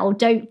now.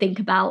 Don't think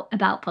about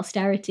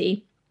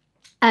posterity.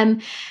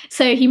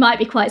 So he might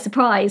be quite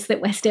surprised that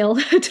we're still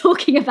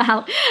talking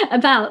about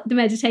the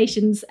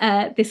meditations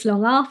this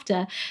long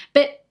after.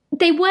 But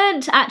they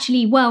weren't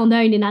actually well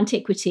known in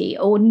antiquity,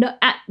 or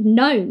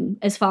known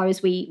as far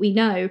as we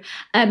know.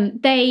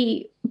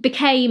 They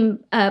became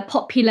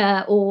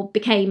popular, or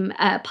became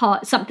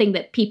something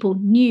that people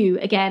knew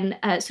again,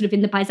 sort of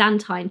in the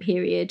Byzantine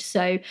period.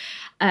 So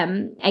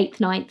 8th,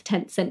 9th,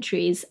 10th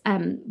centuries,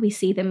 we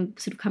see them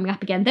sort of coming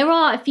up again. There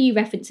are a few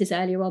references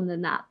earlier on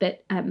than that,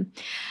 but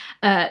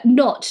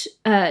not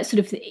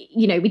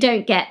we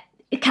don't get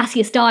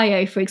Cassius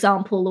Dio, for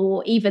example,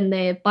 or even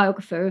the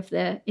biographer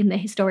in the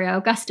Historia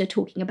Augusta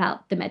talking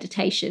about the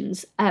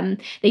meditations.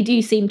 They do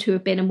seem to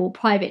have been a more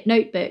private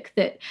notebook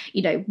that,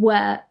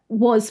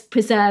 was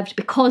preserved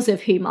because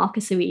of who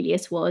Marcus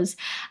Aurelius was.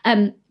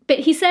 But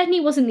he certainly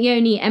wasn't the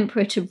only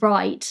emperor to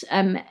write.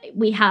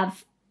 We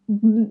have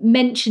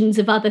mentions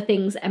of other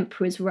things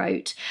emperors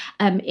wrote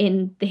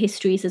in the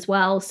histories as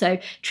well. So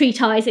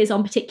treatises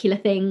on particular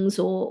things,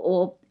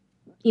 or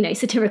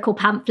satirical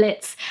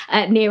pamphlets.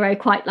 Nero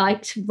quite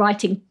liked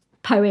writing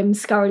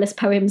poems, scurrilous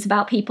poems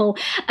about people.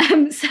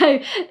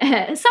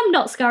 Some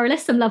not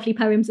scurrilous, some lovely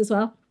poems as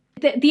well.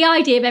 The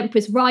idea of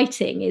emperors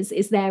writing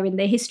is there in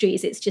their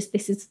histories. It's just,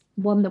 this is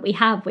one that we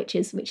have, which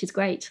is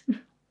great.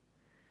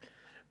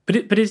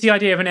 But is the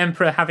idea of an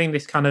emperor having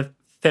this kind of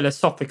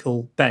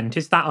philosophical bent,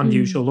 is that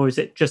unusual, or is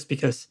it just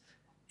because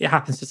it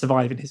happens to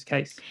survive in his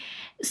case?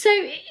 So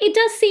it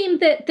does seem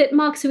that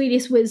Marcus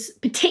Aurelius was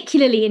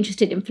particularly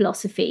interested in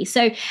philosophy.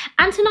 So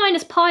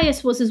Antoninus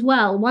Pius was as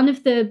well. One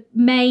of the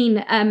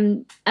main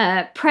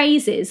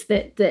praises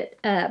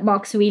that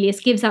Marcus Aurelius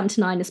gives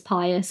Antoninus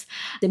Pius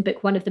in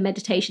book 1 of the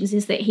Meditations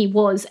is that he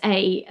was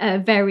a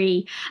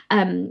very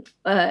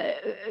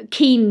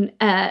keen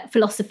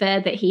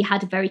philosopher, that he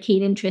had a very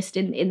keen interest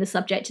in the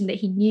subject, and that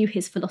he knew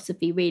his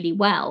philosophy really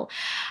well.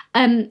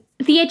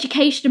 The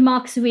education of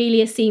Marcus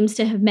Aurelius seems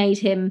to have made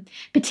him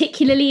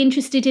particularly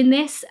interested in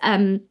this.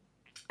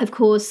 Of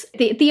course,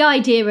 the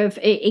idea of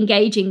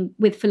engaging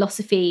with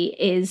philosophy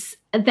is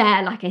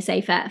there, like I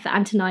say, for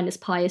Antoninus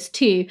Pius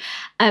too.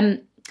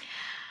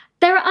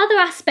 There are other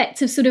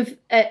aspects of sort of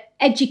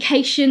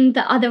education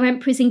that other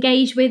emperors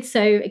engage with.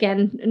 So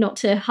again, not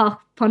to harp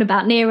on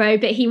about Nero,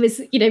 but he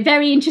was,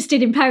 very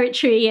interested in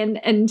poetry and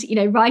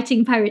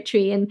writing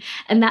poetry and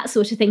that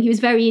sort of thing. He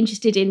was very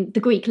interested in the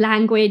Greek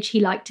language.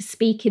 He liked to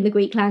speak in the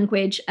Greek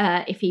language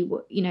if he,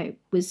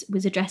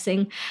 was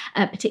addressing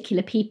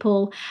particular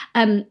people.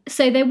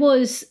 So there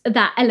was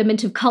that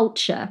element of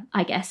culture,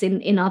 I guess,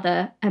 in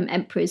other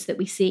emperors that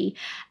we see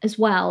as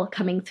well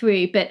coming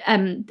through. But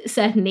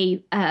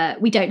certainly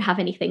we don't have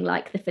anything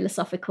like the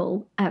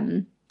philosophical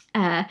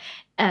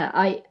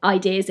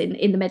ideas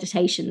in the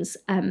Meditations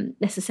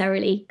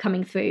necessarily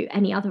coming through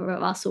any other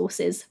of our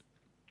sources.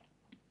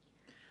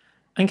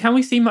 And can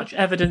we see much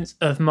evidence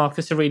of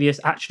Marcus Aurelius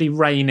actually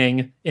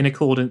reigning in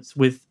accordance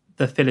with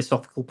the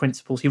philosophical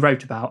principles he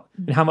wrote about?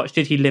 And how much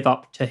did he live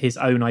up to his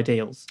own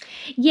ideals?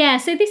 Yeah,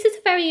 so this is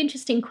a very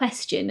interesting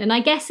question. And I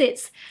guess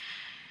it's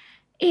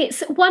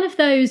one of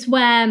those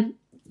where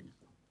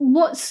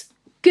what's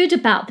good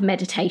about the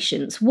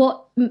Meditations,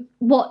 what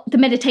the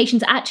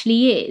Meditations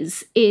actually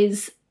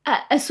is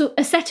a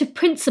set of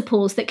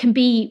principles that can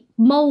be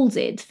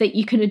moulded, that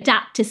you can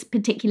adapt to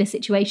particular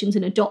situations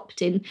and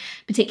adopt in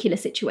particular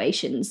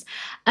situations,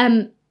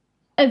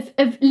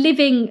 of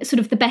living sort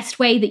of the best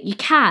way that you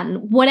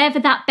can, whatever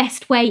that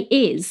best way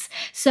is.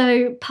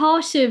 So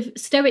part of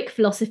Stoic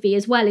philosophy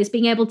as well is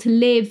being able to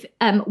live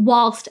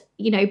whilst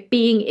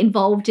being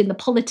involved in the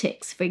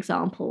politics, for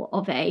example,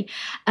 of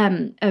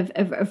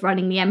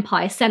running the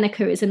empire.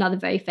 Seneca is another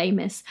very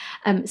famous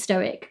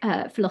Stoic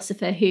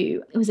philosopher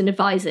who was an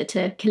advisor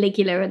to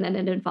Caligula, and then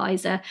an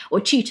advisor,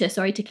 or tutor,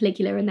 to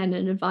Caligula, and then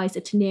an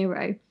advisor to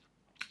Nero.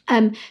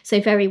 So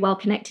very well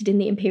connected in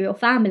the imperial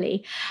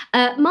family.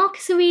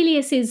 Marcus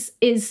Aurelius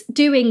is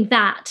doing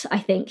that, I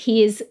think.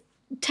 He is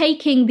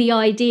taking the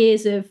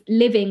ideas of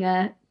living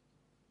a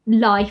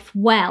life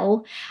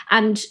well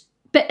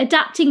but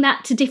adapting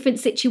that to different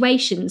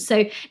situations.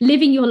 So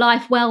living your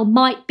life well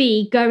might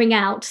be going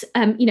out,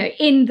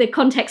 in the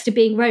context of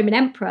being Roman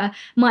emperor,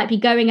 might be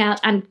going out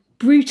and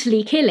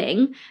brutally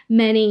killing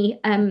many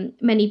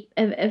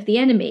of the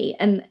enemy.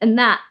 And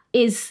that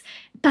is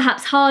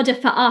perhaps harder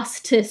for us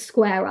to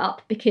square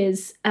up,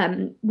 because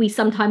we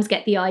sometimes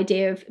get the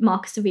idea of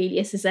Marcus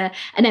Aurelius as an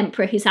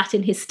emperor who sat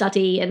in his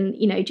study and,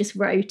 just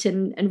wrote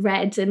and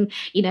read and,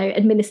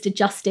 administered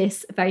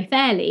justice very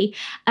fairly,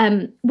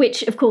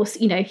 which, of course,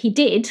 he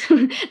did.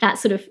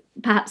 That's sort of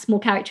perhaps more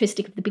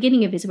characteristic of the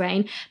beginning of his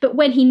reign. But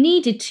when he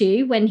needed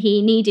to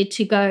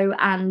go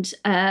and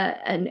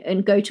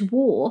go to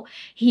war,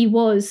 he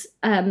was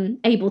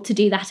able to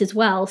do that as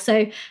well.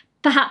 So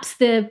perhaps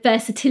the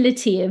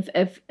versatility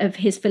of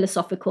his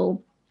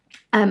philosophical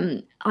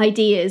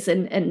ideas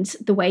and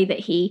the way that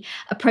he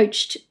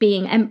approached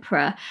being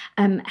emperor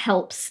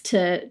helps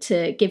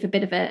to give a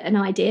bit of an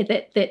idea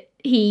that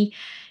he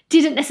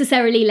didn't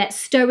necessarily let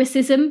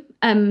stoicism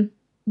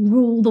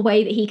rule the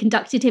way that he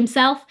conducted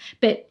himself,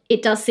 but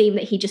it does seem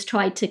that he just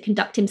tried to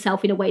conduct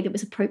himself in a way that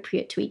was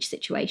appropriate to each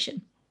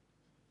situation.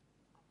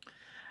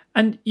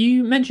 And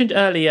you mentioned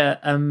earlier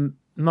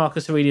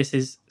Marcus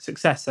Aurelius's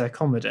successor,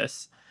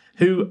 Commodus,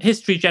 who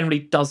history generally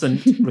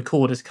doesn't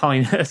record as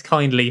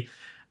kindly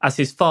as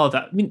his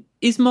father. I mean,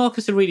 is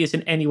Marcus Aurelius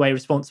in any way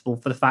responsible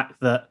for the fact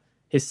that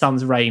his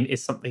son's reign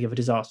is something of a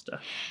disaster?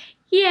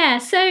 Yeah,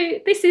 so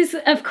this is,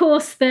 of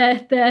course,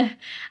 the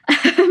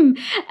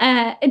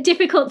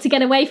difficult to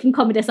get away from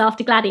Commodus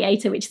after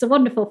Gladiator, which is a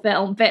wonderful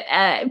film, but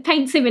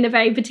paints him in a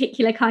very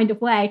particular kind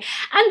of way.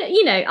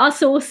 And, our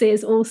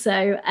sources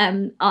also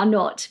are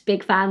not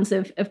big fans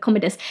of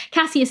Commodus.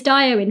 Cassius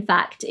Dio, in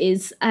fact,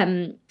 is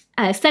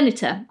a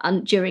senator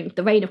during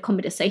the reign of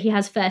Commodus, so he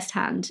has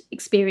first-hand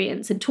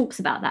experience and talks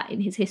about that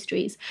in his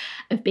histories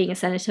of being a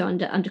senator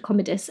under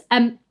Commodus.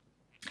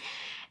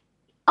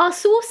 Our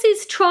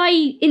sources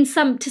try to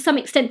some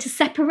extent to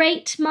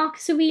separate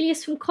Marcus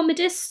Aurelius from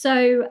Commodus.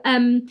 So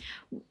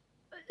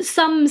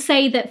some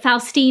say that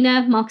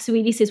Faustina, Marcus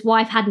Aurelius's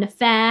wife, had an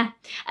affair.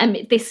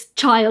 This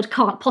child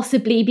can't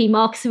possibly be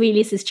Marcus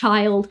Aurelius's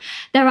child.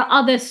 There are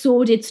other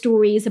sordid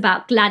stories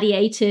about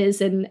gladiators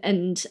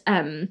and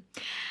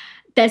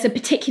there's a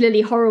particularly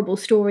horrible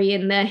story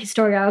in the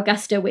Historia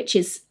Augusta, which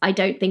I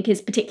don't think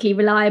is particularly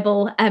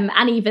reliable.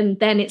 And even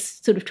then it's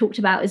sort of talked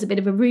about as a bit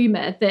of a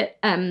rumour that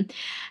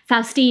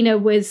Faustina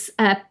was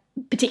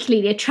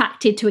particularly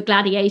attracted to a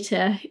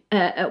gladiator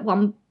at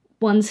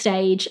one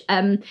stage.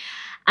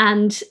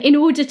 And in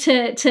order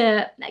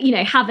to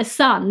have a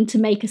son, to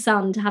make a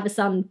son, to have a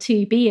son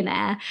to be an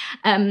heir,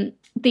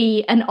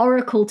 an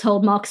oracle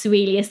told Marcus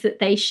Aurelius that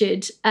they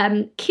should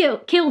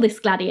kill this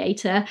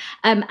gladiator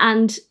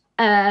and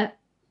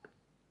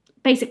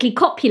basically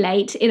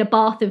copulate in a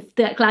bath of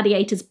the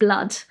gladiator's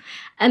blood.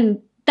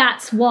 And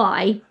that's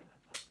why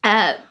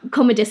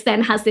Commodus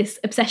then has this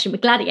obsession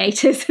with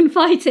gladiators and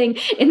fighting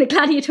in the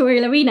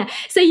gladiatorial arena.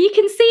 So you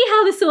can see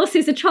how the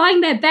sources are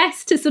trying their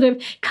best to sort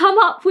of come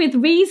up with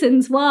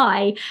reasons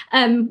why,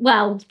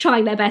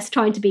 trying their best,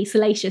 trying to be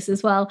salacious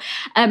as well,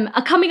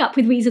 are coming up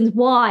with reasons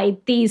why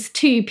these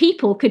two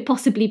people could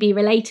possibly be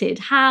related,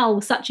 how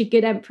such a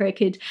good emperor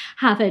could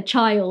have a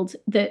child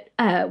that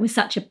was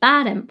such a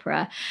bad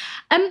emperor.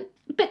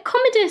 But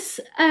Commodus,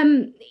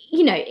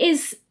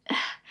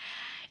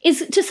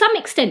 is to some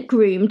extent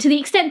groomed, to the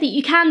extent that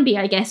you can be,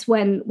 I guess,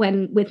 when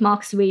with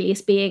Marcus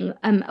Aurelius being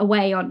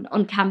away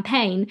on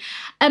campaign.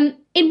 In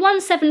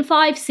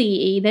 175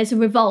 CE, there's a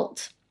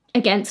revolt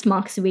against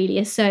Marcus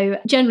Aurelius. So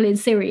a general in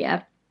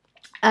Syria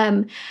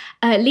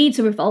leads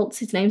a revolt.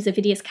 His name's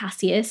Avidius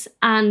Cassius.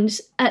 And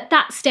at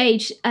that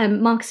stage,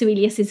 Marcus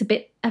Aurelius is a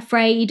bit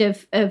afraid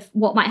of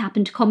what might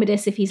happen to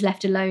Commodus if he's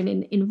left alone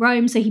in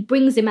Rome. So he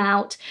brings him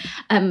out,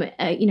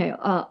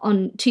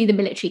 on to the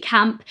military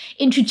camp,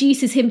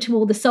 introduces him to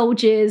all the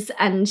soldiers,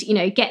 and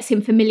gets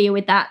him familiar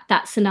with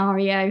that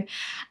scenario.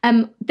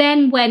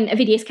 Then, when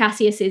Avidius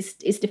Cassius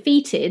is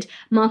defeated,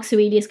 Marcus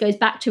Aurelius goes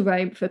back to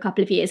Rome for a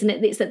couple of years, and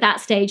it's at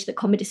that stage that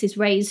Commodus is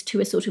raised to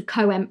a sort of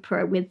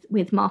co-emperor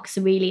with Marcus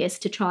Aurelius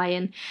to try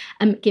and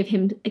give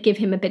him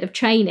a bit of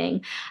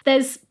training.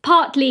 There's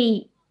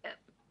partly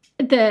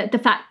the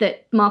fact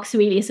that Marcus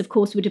Aurelius, of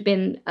course, would have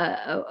been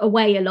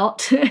away a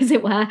lot, as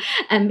it were.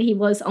 He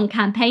was on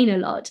campaign a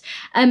lot.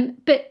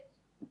 But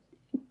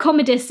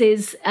Commodus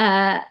is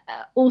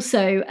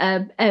also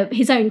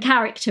his own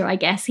character, I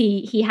guess.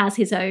 He has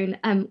his own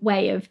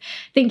way of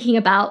thinking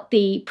about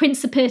the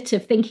principate,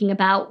 of thinking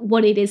about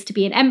what it is to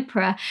be an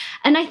emperor.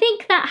 And I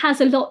think that has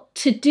a lot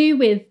to do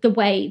with the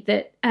way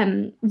that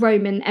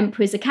Roman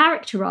emperors are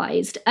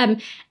characterized.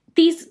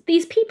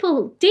 These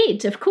people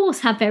did, of course,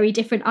 have very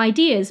different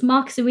ideas.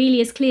 Marcus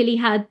Aurelius clearly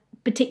had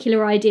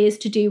particular ideas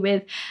to do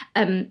with,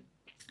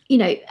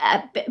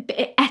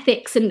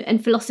 ethics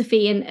and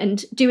philosophy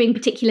and doing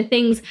particular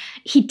things.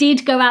 He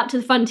did go out to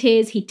the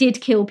frontiers. He did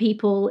kill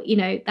people.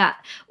 That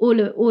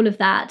all of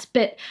that.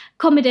 But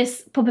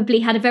Commodus probably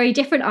had a very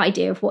different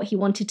idea of what he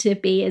wanted to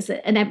be as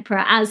an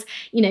emperor, as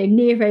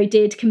Nero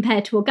did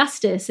compared to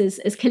Augustus,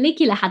 as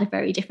Caligula had a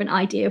very different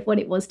idea of what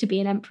it was to be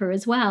an emperor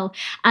as well,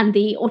 and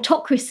the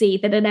autocracy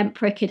that an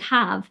emperor could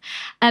have.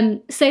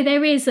 So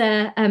there is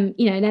an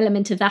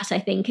element of that, I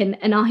think,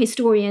 and our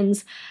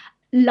historians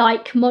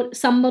like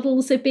some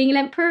models of being an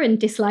emperor and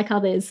dislike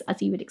others, as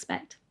you would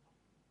expect.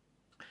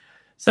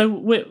 So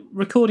we're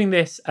recording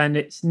this, and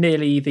it's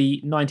nearly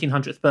the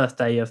 1900th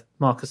birthday of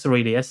Marcus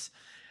Aurelius,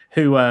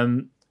 who,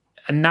 and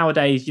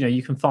nowadays,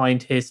 you can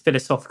find his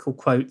philosophical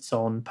quotes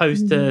on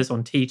posters,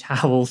 on tea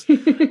towels,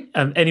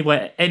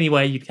 anywhere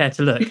you'd care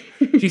to look.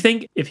 Do you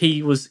think if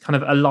he was kind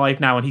of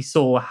alive now and he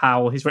saw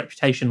how his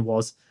reputation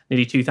was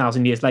nearly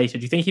 2,000 years later,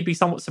 do you think he'd be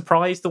somewhat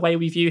surprised the way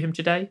we view him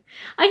today?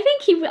 I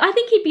think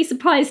he'd be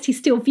surprised he's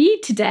still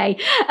viewed today.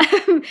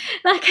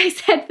 Like I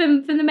said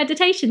from the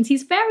Meditations,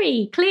 he's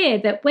very clear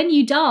that when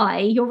you die,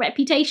 your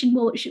reputation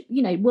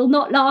will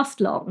not last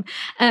long.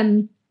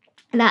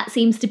 That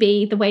seems to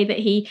be the way that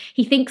he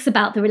thinks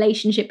about the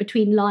relationship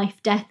between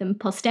life, death, and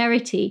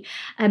posterity.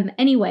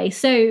 Anyway,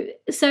 so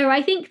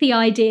I think the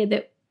idea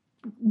that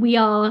we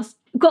are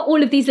got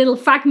all of these little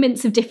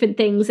fragments of different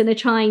things and are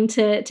trying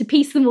to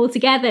piece them all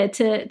together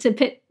to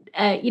put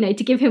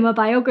to give him a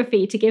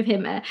biography, to give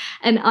him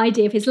an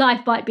idea of his life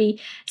might be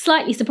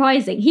slightly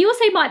surprising. He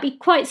also might be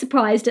quite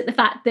surprised at the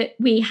fact that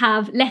we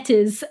have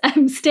letters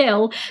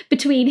still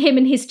between him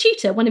and his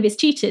tutor, one of his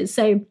tutors.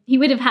 So he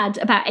would have had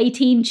about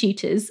 18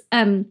 tutors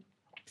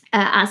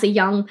as a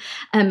young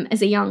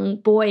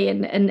boy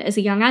and as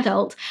a young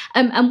adult.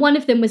 And one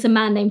of them was a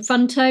man named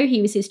Fronto.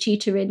 He was his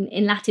tutor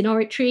in Latin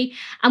oratory.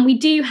 And we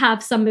do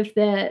have some of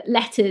the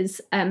letters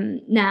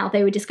now.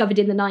 They were discovered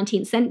in the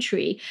 19th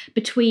century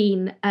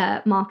between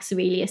Marcus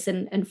Aurelius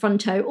and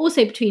Fronto,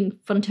 also between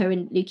Fronto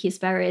and Lucius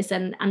Verres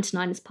and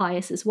Antoninus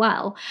Pius as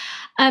well.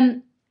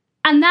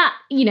 And that,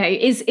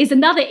 is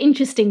another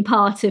interesting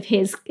part of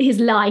his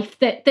life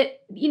that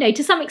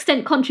to some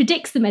extent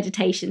contradicts the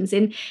Meditations.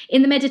 In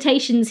the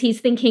Meditations, he's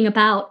thinking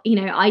about,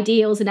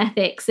 ideals and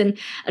ethics and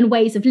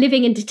ways of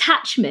living and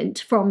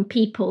detachment from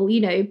people,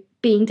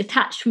 being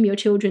detached from your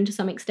children to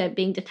some extent,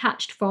 being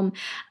detached from,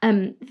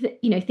 things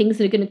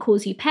that are going to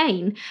cause you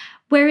pain.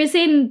 Whereas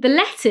in the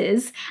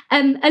letters,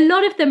 a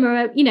lot of them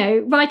are,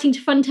 writing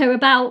to Fronto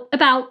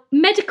about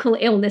medical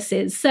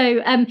illnesses.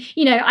 So,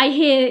 I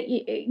hear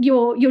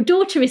your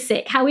daughter is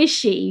sick. How is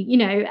she?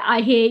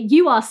 I hear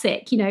you are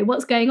sick.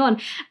 What's going on?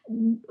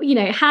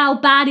 How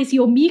bad is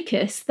your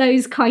mucus?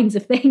 Those kinds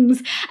of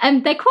things.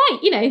 And they're quite,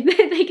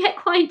 they get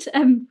quite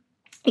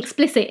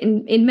explicit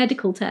in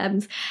medical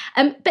terms,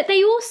 but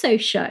they also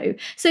show,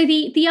 so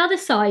the other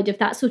side of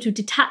that sort of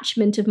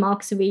detachment of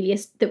Marcus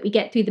Aurelius that we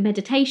get through the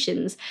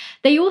Meditations,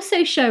 they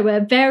also show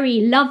a very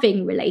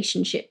loving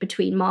relationship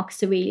between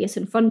Marcus Aurelius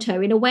and Fronto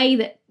in a way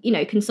that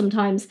can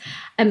sometimes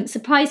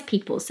surprise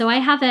people. So I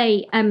have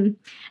an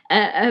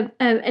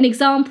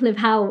example of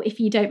how, if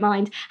you don't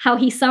mind, how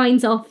he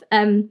signs off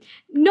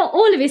not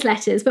all of his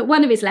letters, but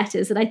one of his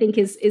letters that I think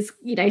is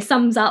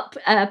sums up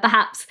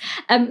perhaps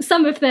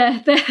some of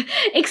the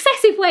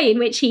excessive way in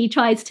which he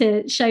tries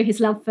to show his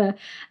love for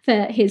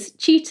his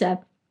tutor.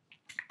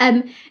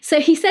 So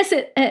he says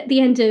at the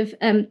end of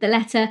the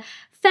letter,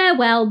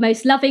 "Farewell,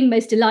 most loving,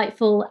 most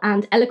delightful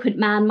and eloquent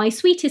man, my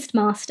sweetest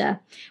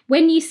master.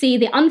 When you see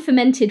the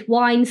unfermented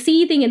wine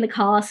seething in the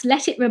cask,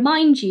 let it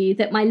remind you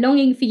that my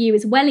longing for you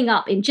is welling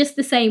up in just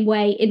the same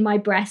way in my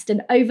breast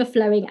and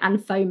overflowing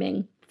and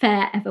foaming.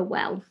 Fare ever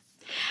well."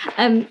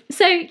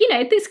 So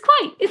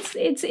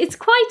it's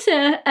quite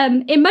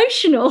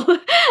emotional.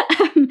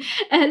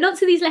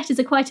 Lots of these letters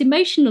are quite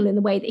emotional in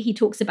the way that he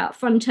talks about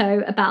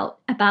Fronto,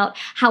 about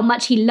how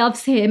much he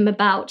loves him,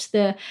 about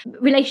the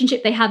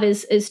relationship they have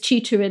as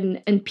tutor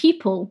and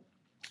pupil.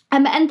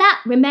 And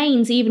that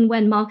remains even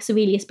when Marcus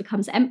Aurelius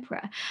becomes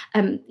emperor.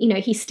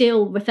 He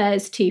still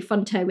refers to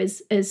Fronto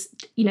as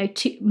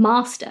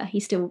master. He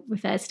still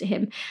refers to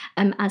him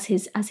as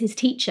his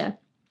teacher.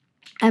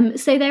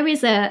 So there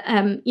is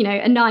a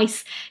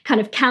nice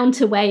kind of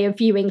counter way of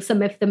viewing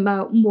some of the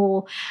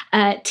more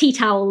tea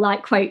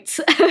towel-like quotes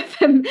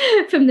from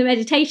the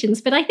Meditations.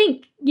 But I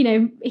think,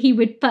 he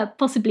would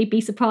possibly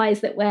be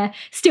surprised that we're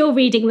still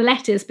reading the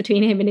letters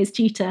between him and his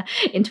tutor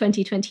in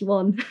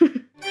 2021.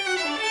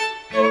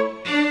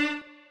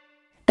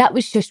 That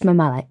was Shushma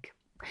Malik.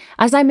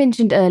 As I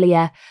mentioned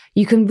earlier,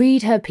 you can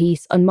read her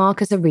piece on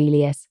Marcus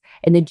Aurelius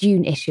in the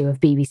June issue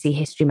of BBC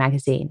History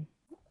magazine,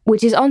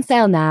 which is on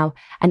sale now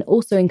and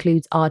also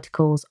includes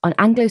articles on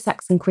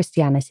Anglo-Saxon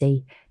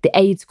Christianity, the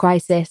AIDS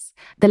crisis,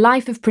 the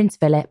life of Prince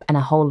Philip, and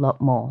a whole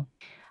lot more.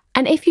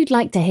 And if you'd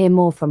like to hear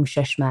more from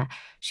Shushma,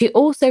 she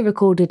also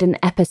recorded an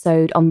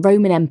episode on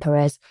Roman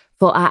emperors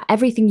for our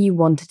Everything You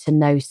Wanted to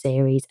Know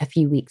series a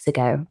few weeks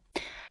ago.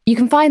 You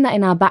can find that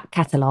in our back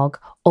catalogue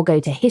or go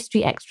to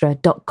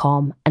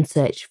historyextra.com and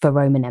search for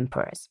Roman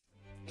emperors.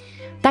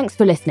 Thanks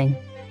for listening.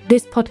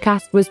 This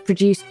podcast was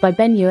produced by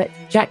Ben Hewitt,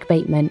 Jack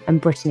Bateman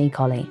and Brittany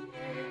Colley.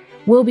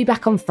 We'll be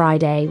back on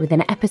Friday with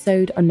an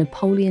episode on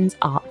Napoleon's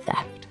art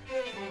theft.